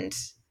and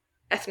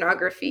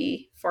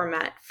ethnography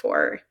format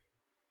for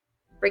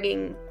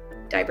bringing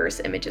diverse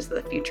images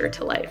of the future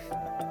to life.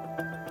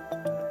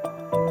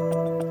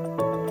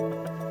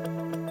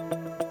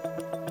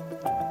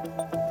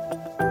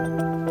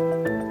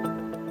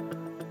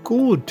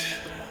 Good.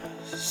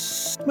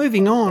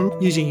 Moving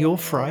on, using your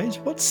phrase,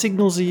 what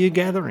signals are you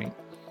gathering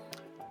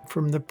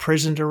from the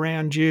present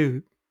around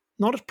you?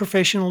 Not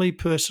professionally,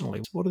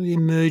 personally. What are the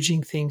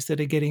emerging things that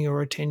are getting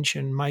your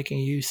attention, making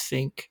you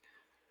think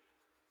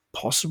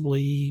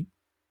possibly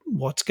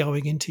what's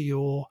going into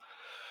your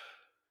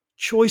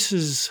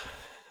choices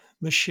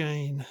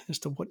machine as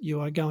to what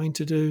you are going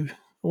to do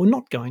or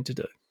not going to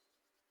do?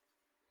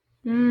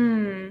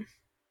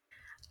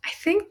 I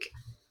think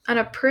on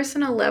a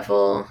personal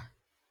level,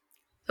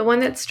 the one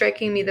that's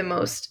striking me the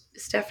most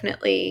is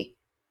definitely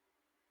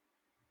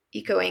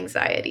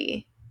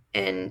eco-anxiety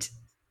and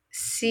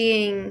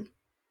seeing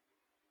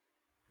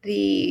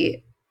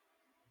the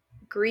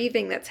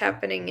grieving that's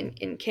happening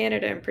in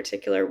Canada in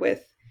particular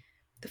with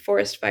the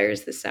forest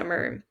fires this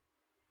summer,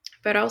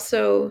 but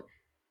also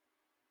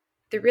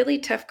the really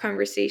tough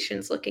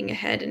conversations looking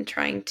ahead and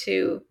trying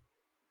to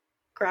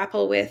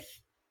grapple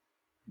with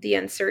the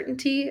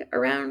uncertainty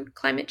around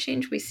climate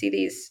change. We see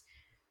these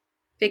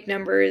big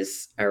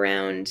numbers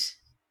around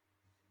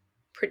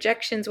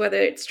projections, whether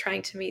it's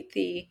trying to meet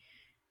the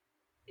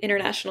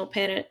International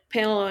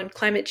Panel on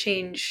Climate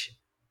Change,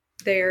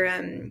 their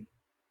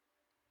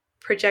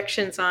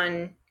projections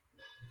on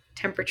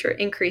temperature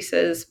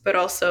increases, but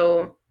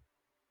also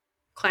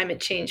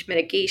climate change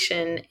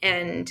mitigation,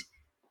 and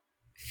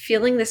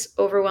feeling this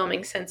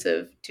overwhelming sense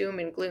of doom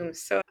and gloom.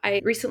 So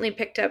I recently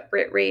picked up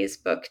Britt Ray's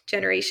book,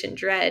 Generation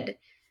Dread,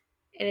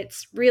 and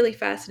it's really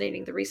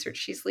fascinating, the research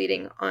she's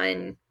leading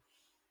on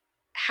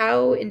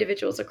how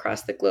individuals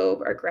across the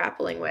globe are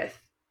grappling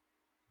with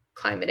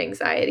climate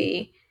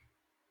anxiety,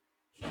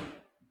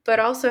 but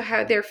also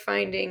how they're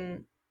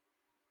finding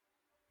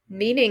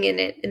meaning in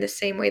it in the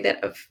same way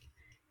that of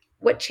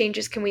what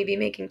changes can we be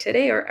making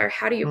today, or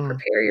how do you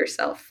prepare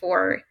yourself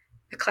for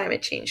a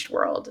climate changed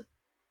world,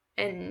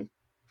 and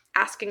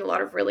asking a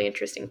lot of really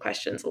interesting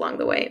questions along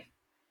the way.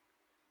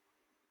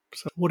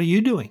 So what are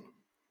you doing?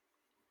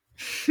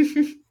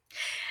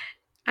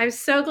 I'm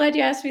so glad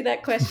you asked me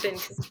that question,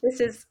 because this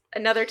is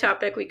another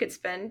topic we could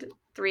spend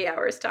 3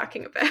 hours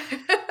talking about.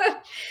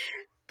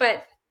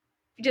 But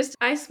just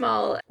my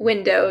small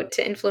window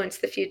to influence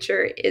the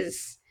future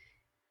is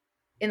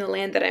in the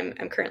land that I'm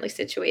currently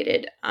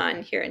situated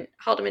on here in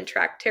Haldimand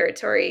Tract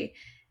territory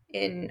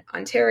in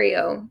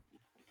Ontario,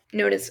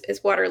 known as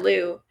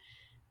Waterloo.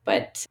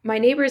 But my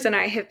neighbors and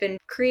I have been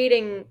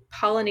creating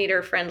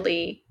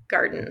pollinator-friendly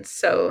gardens,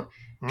 so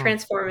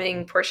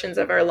transforming portions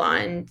of our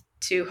lawn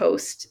to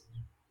host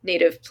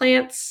native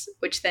plants,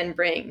 which then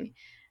bring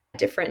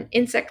different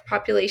insect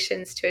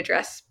populations to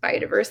address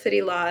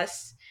biodiversity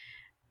loss.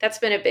 That's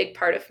been a big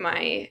part of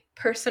my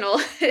personal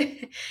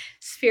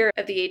sphere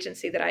of the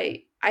agency that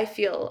I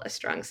feel a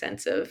strong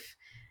sense of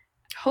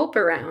hope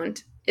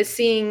around, is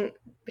seeing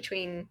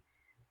between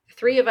the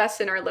three of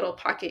us in our little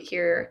pocket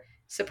here,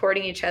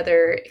 supporting each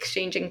other,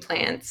 exchanging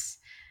plants.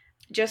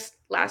 Just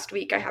last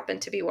week, I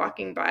happened to be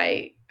walking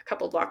by a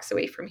couple blocks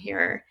away from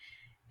here,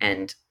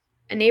 and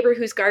a neighbor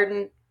whose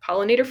garden,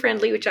 pollinator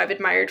friendly, which I've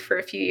admired for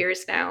a few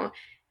years now,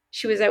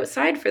 she was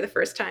outside for the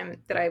first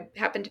time that I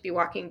happened to be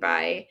walking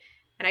by,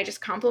 and I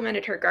just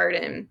complimented her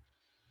garden.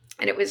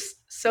 And it was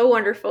so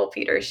wonderful,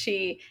 Peter.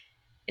 She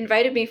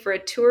invited me for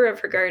a tour of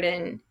her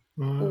garden.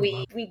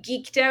 We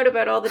geeked out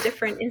about all the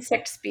different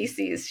insect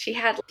species. She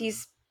had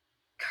these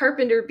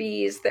carpenter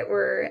bees that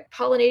were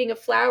pollinating a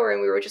flower,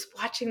 and we were just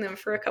watching them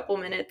for a couple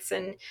minutes.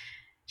 And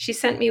she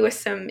sent me with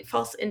some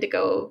false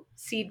indigo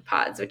seed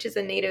pods, which is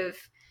a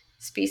native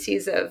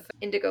species of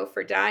indigo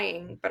for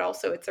dyeing, but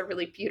also it's a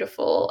really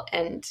beautiful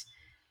and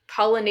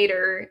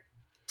pollinator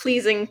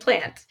pleasing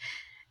plant.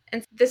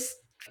 And this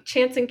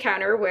chance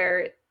encounter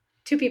where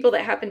two people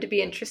that happen to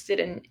be interested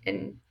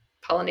in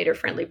pollinator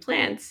friendly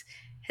plants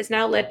has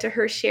now led to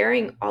her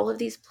sharing all of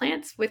these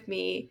plants with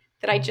me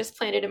that I just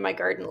planted in my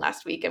garden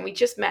last week. And we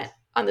just met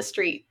on the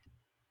street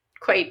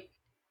quite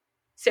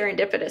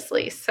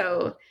serendipitously.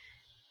 So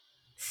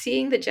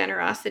seeing the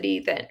generosity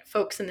that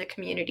folks in the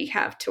community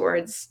have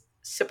towards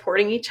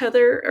supporting each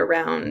other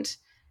around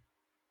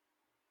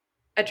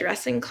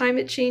addressing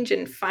climate change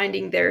and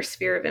finding their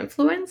sphere of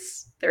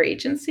influence, their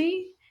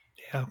agency.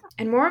 Yeah.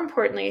 And more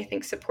importantly, I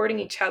think supporting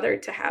each other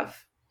to have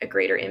a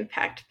greater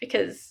impact,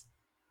 because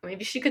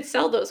maybe she could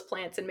sell those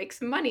plants and make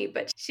some money,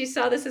 but she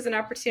saw this as an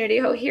opportunity.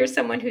 Oh, here's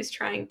someone who's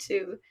trying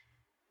to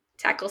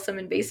tackle some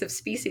invasive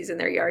species in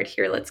their yard.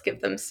 Here, let's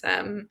give them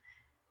some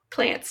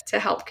plants to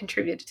help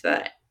contribute to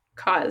that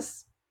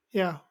cause.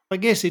 Yeah. I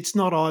guess it's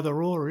not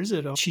either or, is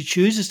it? She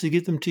chooses to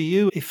give them to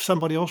you. If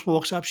somebody else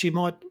walks up, she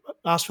might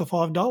ask for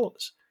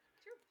 $5.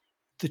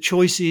 The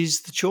choice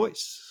is the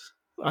choice.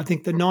 I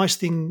think the nice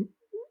thing,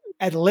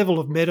 at a level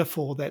of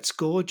metaphor, that's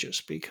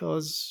gorgeous,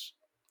 because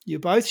you're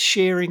both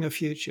sharing a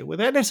future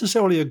without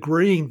necessarily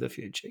agreeing the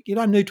future. You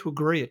don't need to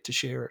agree it to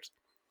share it.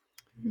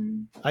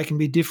 They can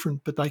be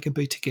different, but they can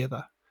be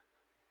together.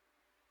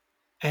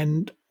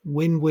 And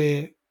when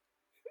we're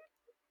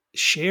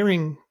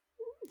sharing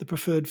the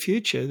preferred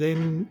future,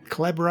 then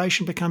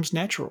collaboration becomes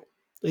natural,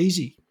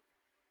 easy.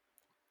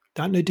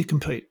 Don't need to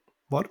compete.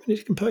 Why do we need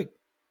to compete?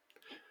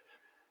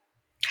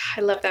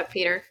 I love that,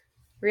 Peter.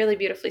 Really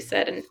beautifully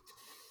said, and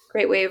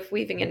great way of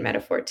weaving in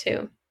metaphor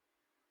too.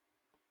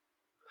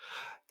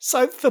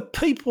 So for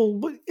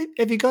people,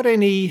 have you got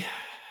any,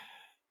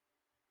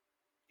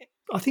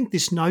 I think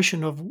this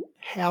notion of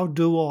how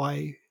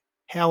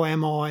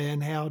am I,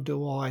 and how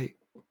do I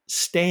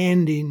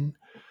stand in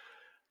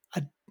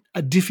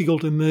a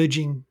difficult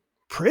emerging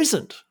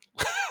present,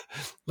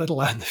 let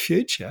alone the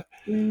future.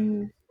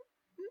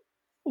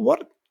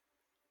 What,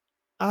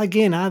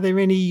 again, are there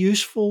any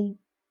useful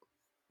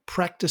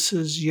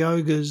practices,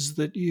 yogas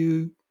that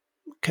you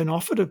can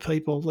offer to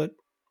people that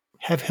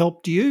have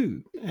helped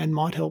you and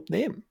might help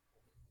them?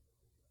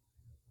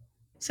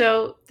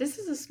 So this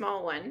is a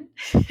small one,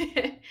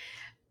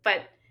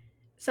 but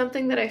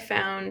something that I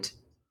found,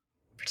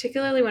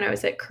 particularly when I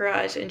was at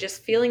Courage and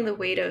just feeling the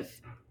weight of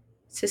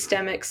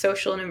systemic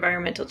social and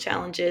environmental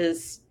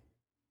challenges,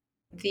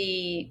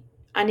 the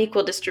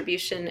unequal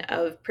distribution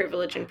of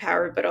privilege and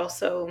power, but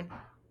also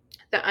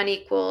the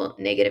unequal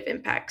negative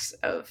impacts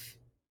of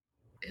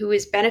who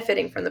is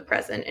benefiting from the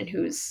present and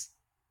who's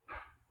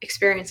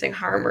experiencing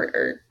harm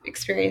or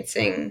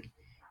experiencing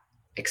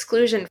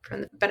exclusion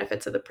from the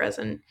benefits of the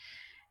present.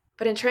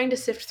 But in trying to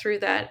sift through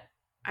that,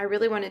 I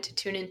really wanted to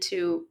tune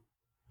into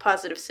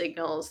positive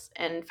signals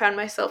and found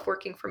myself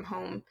working from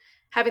home,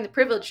 having the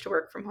privilege to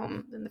work from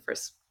home in the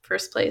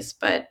first place.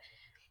 But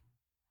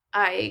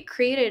I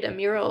created a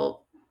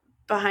mural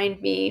behind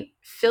me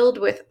filled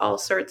with all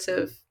sorts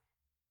of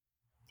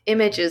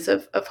images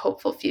of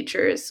hopeful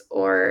futures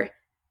or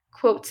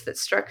quotes that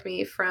struck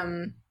me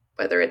from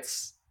whether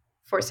it's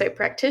foresight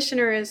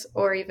practitioners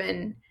or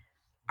even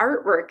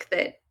artwork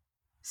that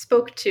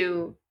spoke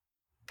to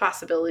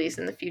possibilities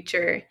in the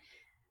future.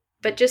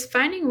 But just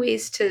finding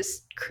ways to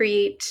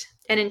create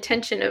an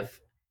intention of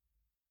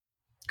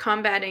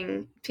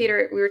combating,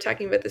 Peter, we were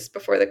talking about this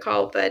before the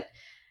call, but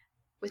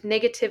with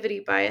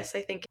negativity bias,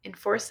 I think in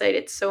foresight,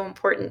 it's so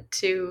important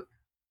to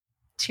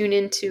tune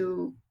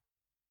into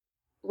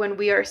when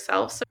we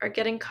ourselves are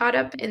getting caught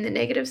up in the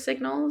negative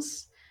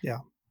signals. Yeah.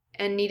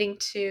 And needing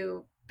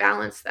to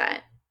balance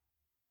that.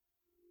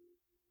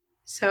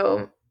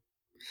 So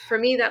for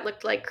me, that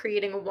looked like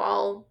creating a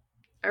wall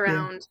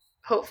around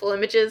hopeful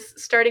images,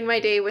 starting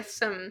my day with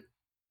some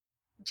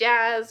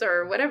jazz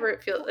or whatever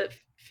it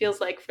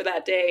feels like for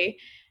that day,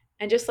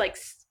 and just like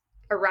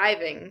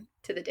arriving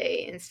to the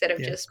day instead of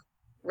just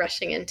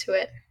rushing into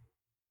it.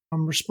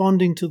 I'm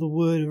responding to the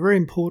word, a very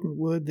important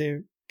word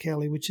there,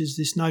 Kelly, which is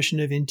this notion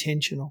of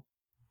intentional.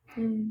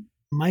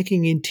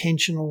 Making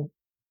intentional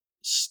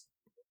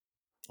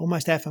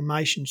almost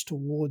affirmations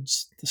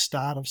towards the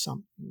start of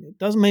something. It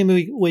doesn't mean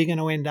we're going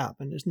to end up,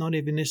 and it's not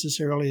even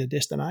necessarily a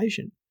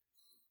destination,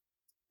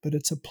 but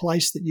it's a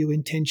place that you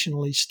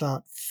intentionally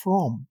start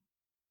from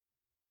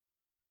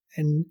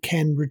and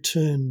can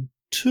return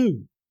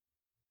to.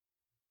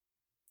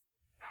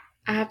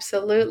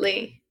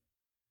 Absolutely.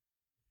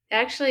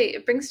 Actually,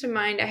 it brings to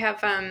mind, I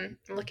have, I'm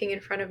looking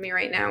in front of me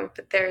right now,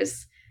 but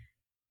there's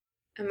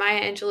a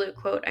Maya Angelou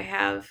quote I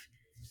have.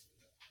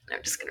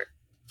 I'm just going to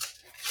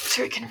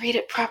so we can read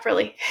it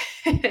properly.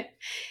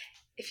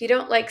 If you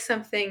don't like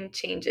something,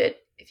 change it.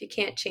 If you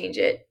can't change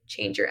it,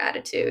 change your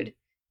attitude.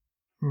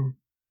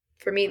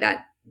 For me,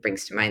 that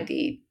brings to mind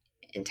the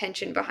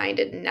intention behind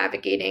it and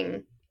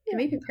navigating. And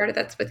maybe part of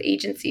that's with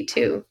agency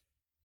too.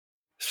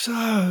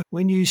 So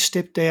when you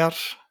stepped out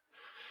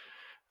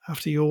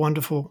after your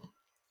wonderful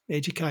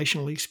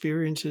educational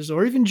experiences,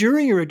 or even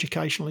during your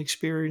educational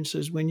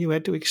experiences, when you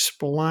had to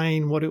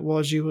explain what it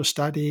was you were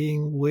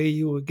studying, where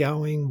you were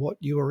going, what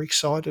you were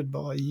excited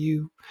by,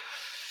 you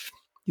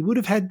would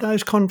have had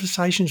those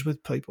conversations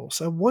with people.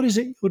 So what is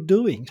it you're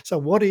doing? So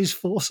what is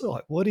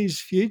foresight? What is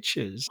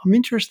futures? I'm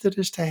interested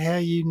as to how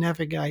you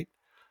navigate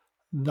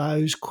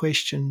those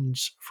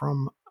questions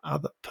from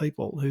other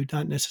people who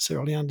don't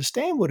necessarily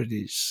understand what it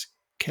is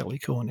Kelly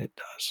Kornet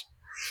does.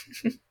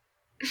 I'm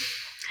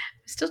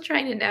still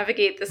trying to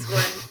navigate this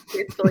one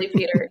truthfully,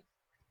 Peter.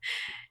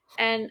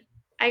 And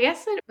I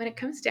guess that when it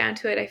comes down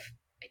to it, I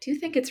do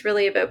think it's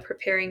really about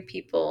preparing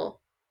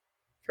people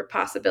for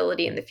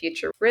possibility in the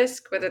future,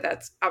 risk, whether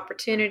that's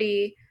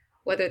opportunity,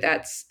 whether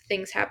that's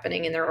things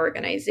happening in their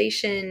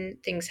organization,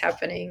 things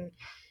happening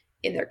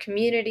in their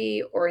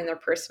community or in their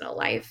personal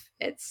life.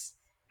 It's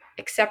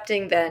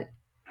accepting that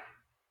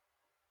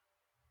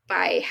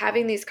by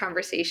having these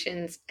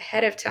conversations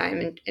ahead of time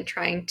and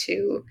trying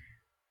to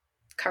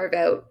carve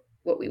out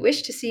what we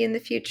wish to see in the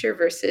future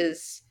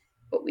versus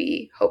what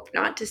we hope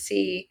not to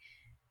see,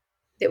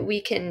 that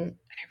we can, and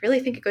I really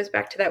think it goes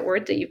back to that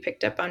word that you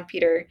picked up on,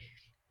 Peter,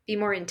 be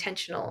more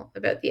intentional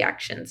about the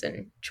actions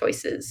and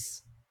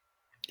choices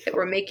that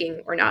we're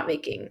making or not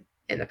making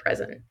in the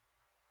present.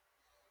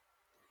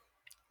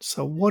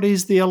 So, what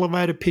is the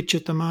elevator pitch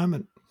at the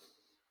moment?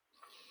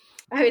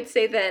 I would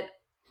say that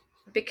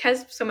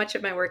because so much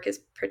of my work is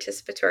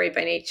participatory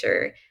by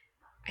nature,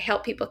 I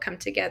help people come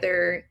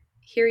together,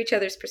 hear each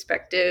other's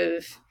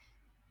perspective,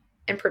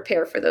 and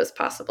prepare for those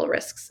possible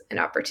risks and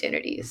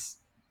opportunities.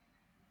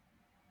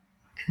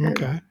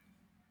 Okay.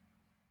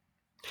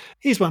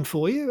 Here's one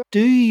for you. Do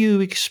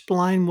you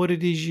explain what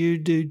it is you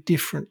do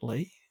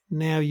differently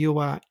now you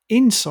are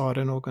inside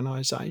an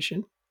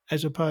organisation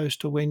as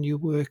opposed to when you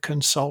were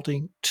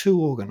consulting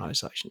to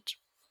organisations?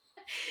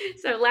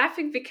 So I'm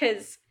laughing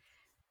because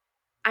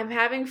I'm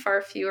having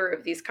far fewer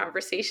of these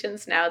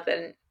conversations now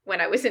than when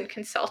I was in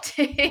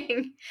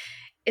consulting.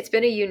 It's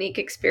been a unique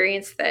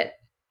experience that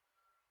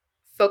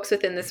folks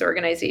within this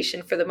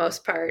organization, for the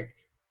most part,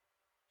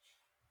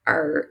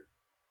 are,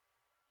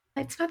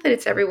 it's not that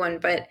it's everyone,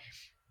 but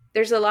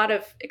there's a lot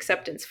of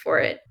acceptance for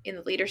it in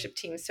the leadership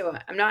team. So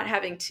I'm not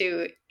having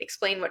to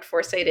explain what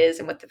foresight is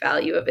and what the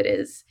value of it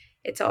is.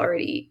 It's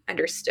already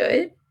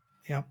understood.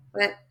 Yeah.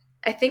 But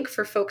I think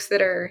for folks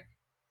that are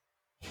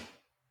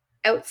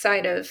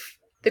outside of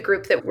the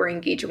group that we're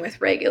engaging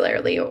with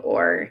regularly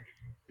or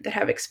that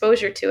have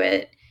exposure to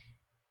it,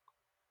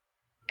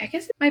 I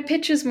guess my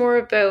pitch is more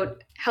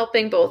about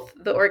helping both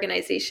the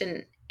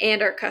organization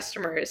and our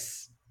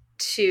customers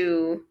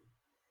to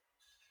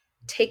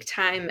take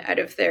time out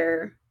of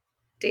their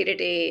day to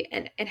day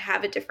and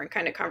have a different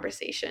kind of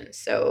conversation.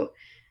 So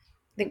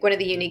I think one of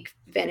the unique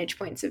vantage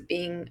points of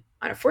being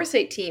on a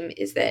foresight team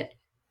is that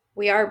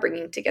we are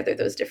bringing together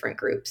those different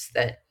groups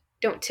that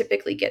don't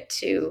typically get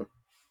to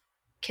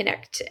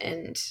connect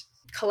and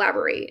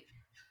collaborate,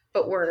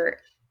 but we're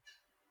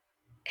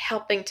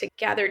helping to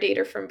gather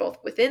data from both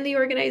within the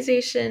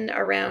organization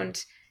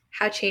around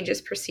how change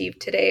is perceived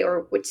today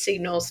or which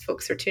signals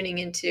folks are tuning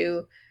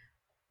into,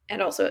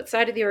 and also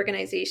outside of the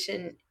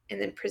organization,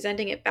 and then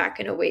presenting it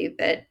back in a way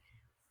that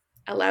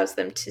allows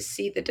them to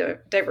see the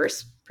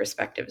diverse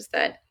perspectives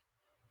that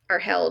are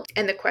held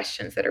and the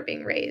questions that are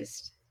being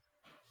raised.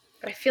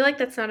 But I feel like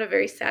that's not a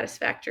very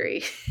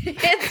satisfactory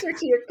answer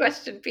to your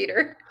question,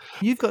 Peter.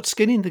 You've got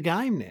skin in the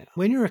game now.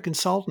 When you're a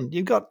consultant,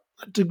 you've got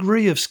a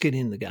degree of skin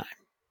in the game,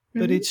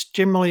 but it's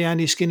generally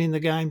only skin in the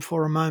game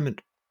for a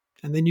moment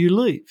and then you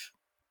leave.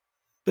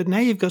 But now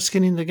you've got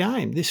skin in the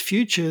game. This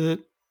future that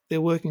they're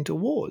working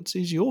towards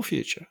is your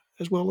future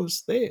as well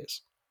as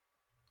theirs.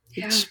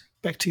 Yeah. It's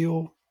back to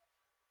your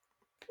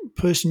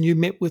person you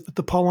met with at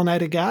the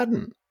pollinator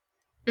garden.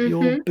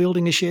 You're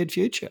building a shared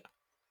future.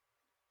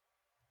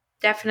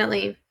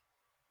 Definitely.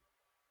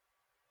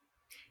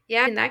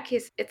 Yeah, in that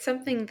case, it's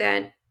something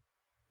that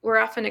we're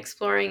often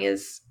exploring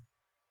is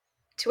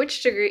to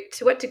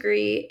what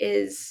degree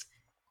is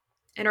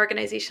an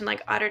organization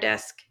like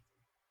Autodesk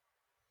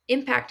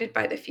impacted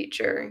by the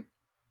future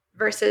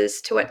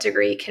versus to what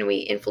degree can we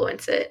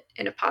influence it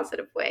in a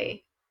positive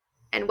way?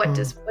 And what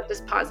does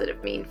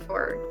positive mean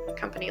for a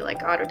company like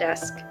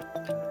Autodesk?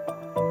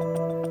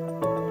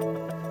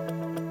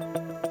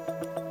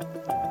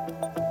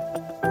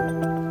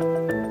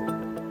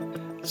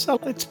 So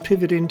let's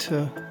pivot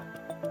into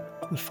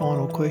the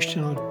final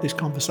question of this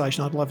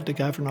conversation. I'd love it to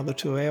go for another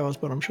 2 hours,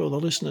 but I'm sure the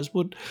listeners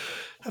would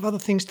have other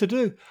things to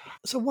do.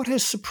 So what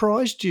has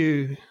surprised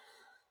you?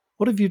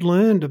 What have you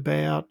learned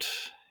about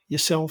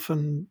yourself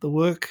and the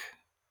work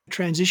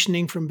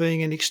transitioning from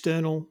being an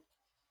external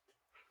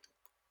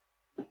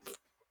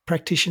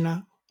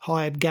practitioner,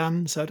 hired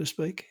gun, so to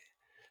speak,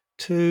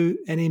 to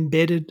an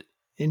embedded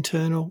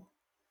internal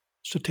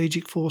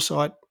strategic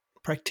foresight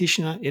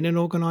practitioner in an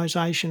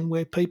organisation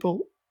where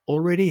people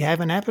already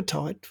have an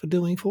appetite for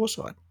doing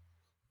foresight?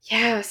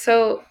 Yeah,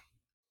 so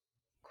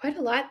quite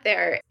a lot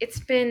there. It's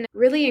been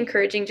really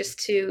encouraging just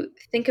to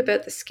think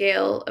about the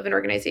scale of an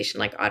organization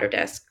like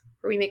Autodesk,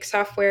 where we make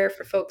software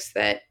for folks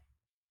that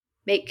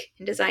make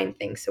and design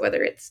things. So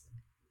whether it's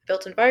a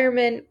built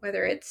environment,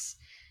 whether it's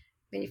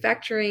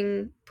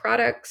manufacturing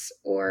products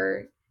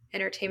or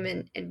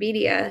entertainment and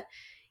media,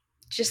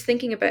 just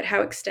thinking about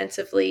how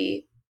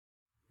extensively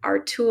our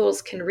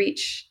tools can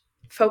reach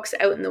folks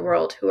out in the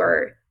world who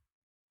are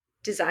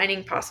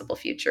designing possible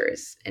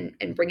futures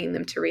and bringing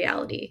them to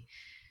reality.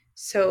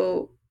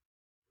 So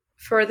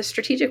for the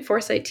strategic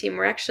foresight team,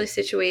 we're actually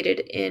situated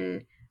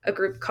in a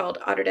group called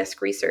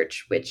Autodesk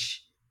Research,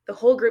 which the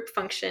whole group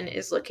function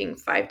is looking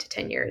 5 to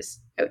 10 years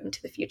out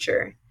into the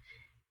future.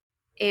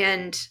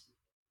 And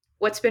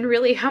what's been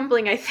really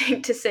humbling, I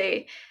think, to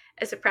say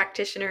as a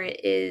practitioner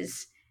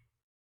is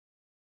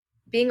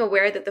being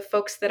aware that the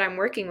folks that I'm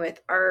working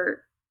with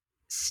are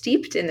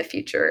steeped in the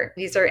future.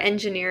 These are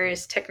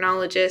engineers,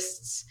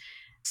 technologists,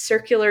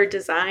 circular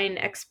design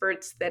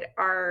experts that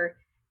are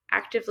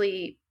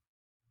actively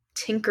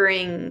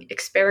tinkering,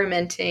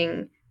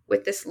 experimenting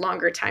with this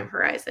longer time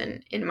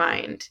horizon in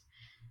mind,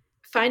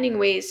 finding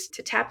ways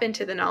to tap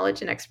into the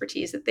knowledge and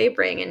expertise that they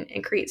bring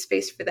and create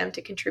space for them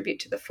to contribute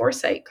to the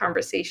foresight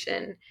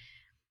conversation,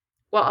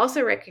 while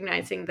also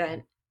recognizing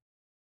that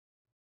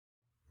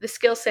the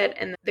skill set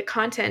and the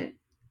content,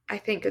 I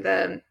think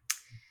the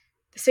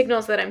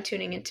signals that I'm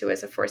tuning into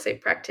as a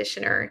foresight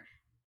practitioner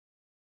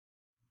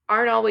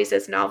aren't always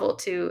as novel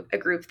to a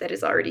group that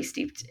is already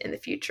steeped in the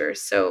future.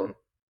 So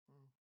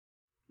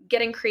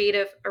getting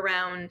creative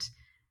around,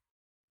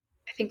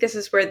 I think this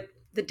is where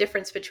the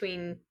difference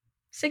between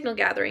signal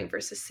gathering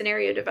versus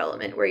scenario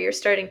development, where you're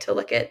starting to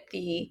look at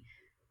the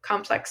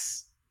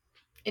complex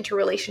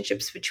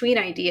interrelationships between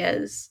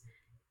ideas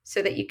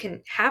so that you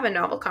can have a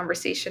novel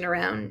conversation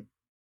around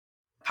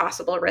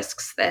possible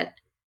risks that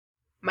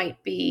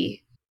might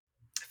be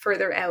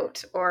further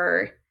out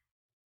or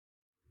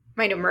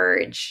might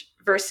emerge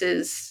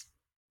versus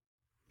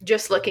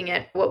just looking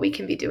at what we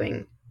can be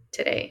doing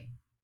today.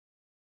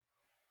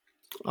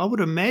 I would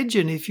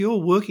imagine if you're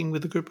working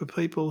with a group of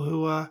people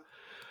who are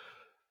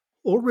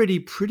already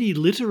pretty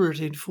literate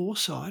in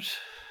foresight,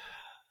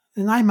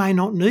 then they may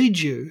not need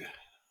you,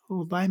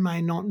 or they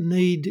may not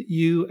need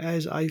you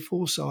as a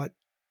foresight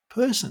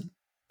person.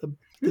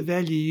 The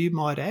value you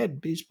might add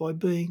is by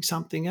being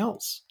something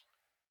else.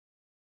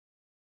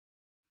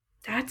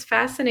 That's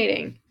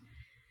fascinating.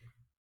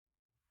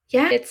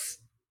 Yeah,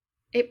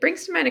 it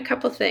brings to mind a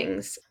couple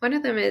things. One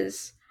of them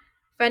is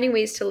finding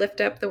ways to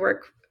lift up the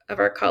work of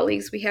our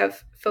colleagues. We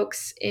have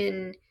folks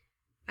in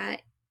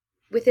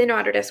within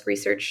Autodesk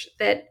Research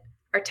that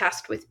are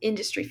tasked with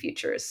industry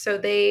futures. So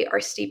they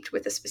are steeped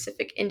with a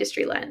specific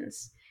industry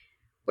lens,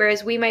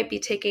 whereas we might be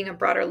taking a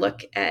broader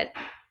look at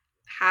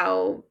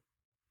how,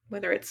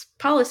 whether it's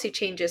policy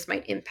changes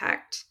might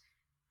impact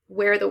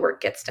where the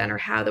work gets done or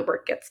how the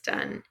work gets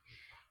done.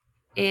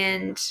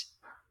 And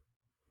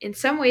in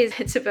some ways,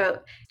 it's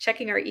about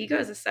checking our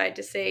egos aside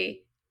to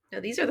say, no,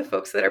 these are the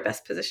folks that are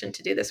best positioned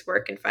to do this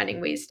work and finding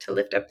ways to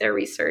lift up their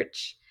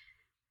research.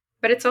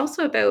 But it's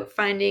also about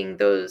finding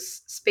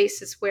those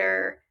spaces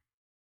where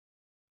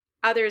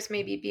others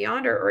may be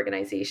beyond our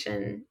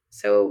organization.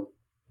 So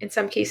in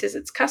some cases,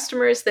 it's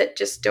customers that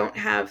just don't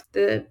have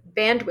the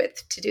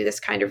bandwidth to do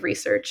this kind of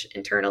research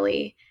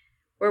internally,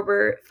 where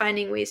we're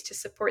finding ways to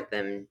support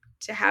them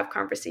to have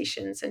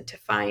conversations and to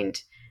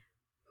find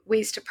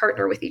ways to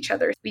partner with each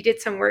other. We did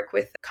some work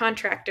with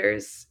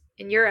contractors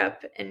in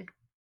Europe and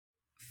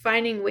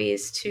finding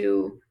ways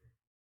to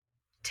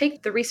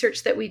take the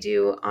research that we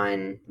do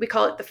on, we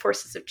call it the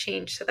forces of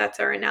change. So that's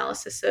our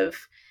analysis of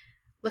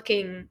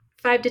looking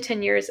 5 to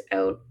 10 years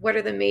out. What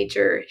are the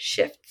major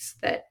shifts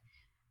that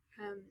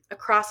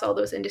across all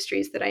those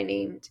industries that I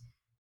named,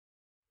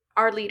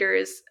 our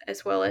leaders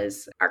as well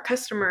as our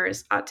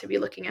customers ought to be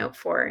looking out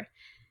for?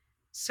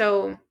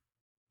 So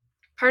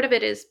part of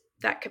it is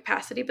that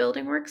capacity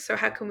building work. So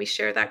how can we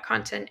share that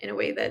content in a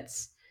way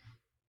that's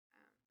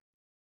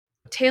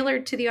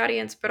tailored to the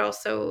audience, but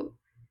also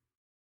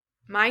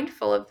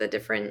mindful of the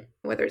different,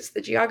 whether it's the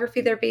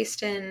geography they're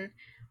based in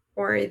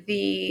or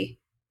the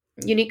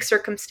unique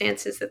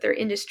circumstances that their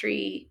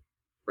industry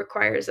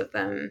requires of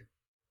them,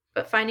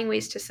 but finding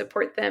ways to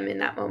support them in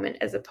that moment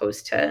as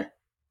opposed to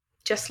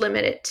just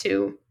limit it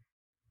to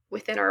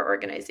within our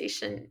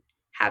organization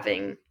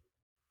having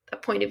a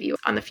point of view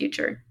on the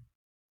future.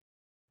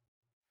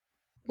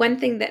 One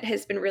thing that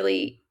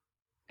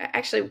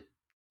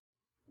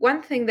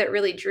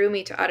really drew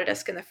me to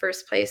Autodesk in the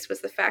first place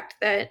was the fact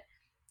that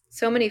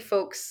so many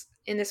folks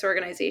in this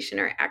organization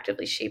are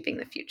actively shaping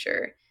the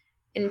future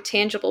in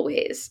tangible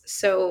ways.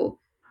 So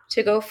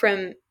to go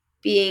from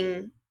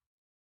being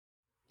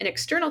an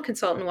external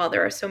consultant, while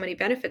there are so many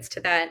benefits to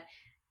that,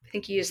 I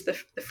think you used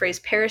the phrase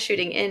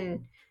parachuting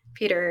in,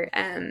 Peter,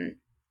 and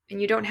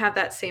you don't have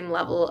that same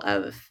level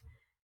of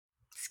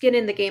skin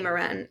in the game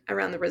around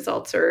the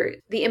results or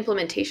the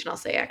implementation, I'll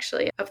say,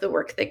 actually, of the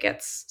work that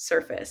gets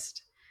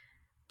surfaced.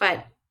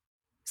 But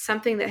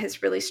something that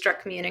has really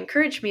struck me and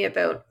encouraged me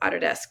about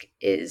Autodesk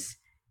is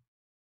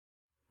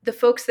the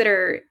folks that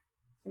are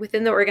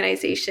within the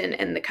organization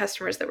and the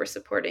customers that we're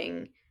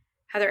supporting,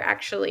 how they're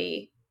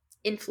actually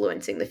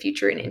influencing the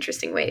future in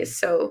interesting ways.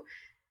 So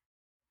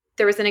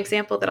there was an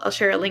example that I'll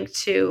share a link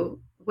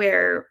to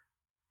where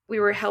we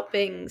were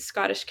helping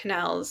Scottish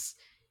Canals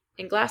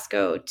in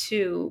Glasgow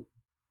to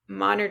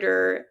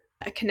monitor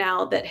a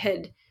canal that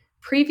had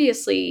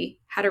previously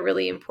had a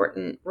really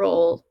important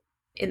role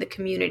in the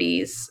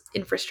community's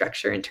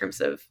infrastructure in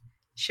terms of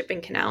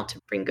shipping canal to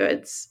bring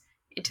goods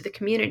into the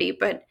community.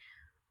 But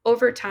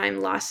over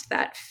time lost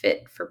that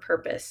fit for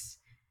purpose.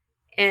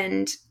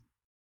 And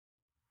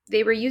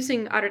they were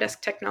using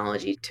Autodesk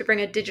technology to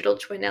bring a digital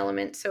twin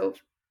element. So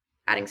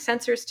adding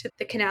sensors to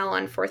the canal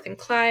on 4th and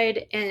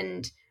Clyde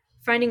and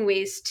finding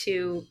ways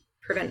to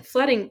prevent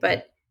flooding.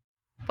 But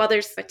while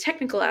there's a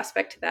technical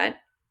aspect to that,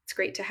 it's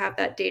great to have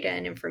that data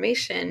and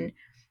information.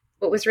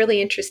 What was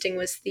really interesting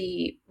was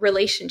the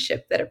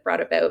relationship that it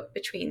brought about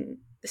between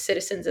the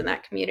citizens in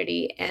that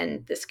community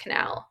and this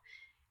canal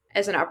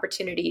as an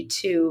opportunity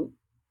to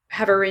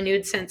have a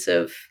renewed sense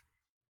of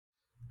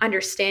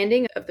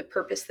understanding of the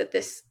purpose that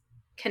this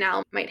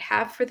canal might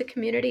have for the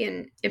community,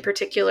 and in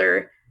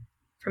particular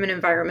from an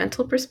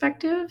environmental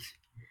perspective,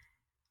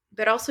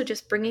 but also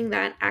just bringing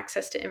that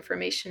access to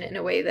information in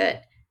a way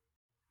that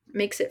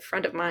makes it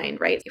front of mind,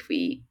 right? If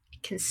we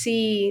can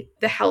see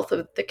the health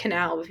of the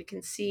canal, if we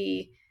can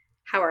see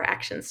how our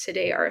actions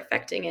today are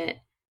affecting it,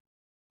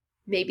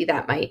 maybe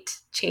that might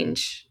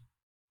change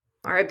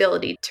our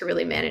ability to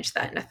really manage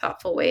that in a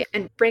thoughtful way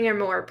and bring a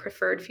more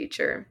preferred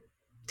future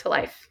to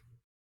life.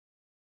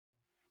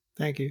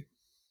 Thank you.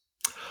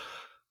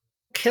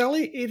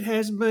 Kelly, it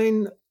has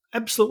been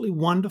absolutely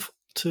wonderful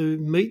to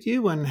meet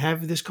you and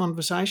have this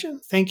conversation.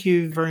 Thank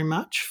you very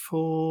much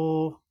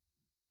for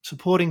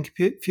supporting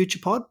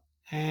FuturePod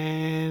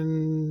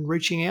and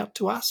reaching out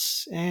to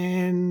us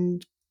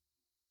and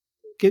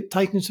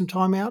taking some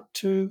time out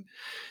to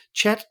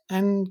chat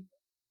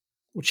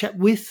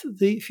with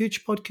the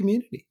FuturePod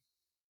community.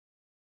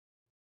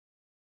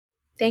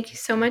 Thank you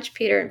so much,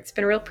 Peter. It's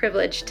been a real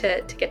privilege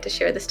to get to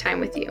share this time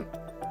with you.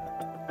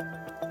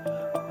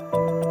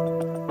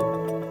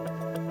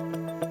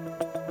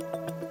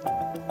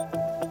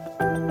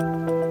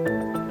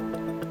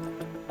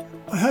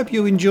 I hope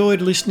you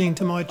enjoyed listening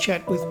to my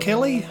chat with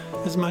Kelly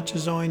as much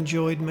as I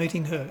enjoyed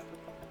meeting her.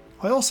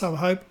 I also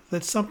hope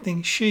that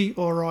something she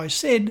or I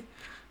said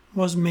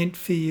was meant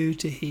for you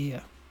to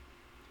hear.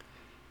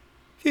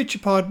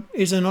 FuturePod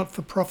is a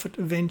not-for-profit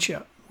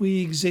venture.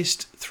 We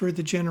exist through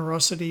the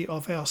generosity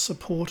of our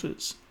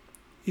supporters.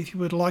 If you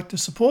would like to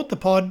support the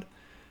pod,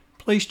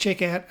 please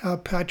check out our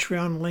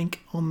Patreon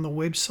link on the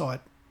website.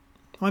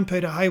 I'm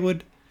Peter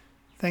Hayward.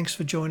 Thanks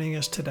for joining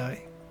us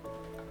today.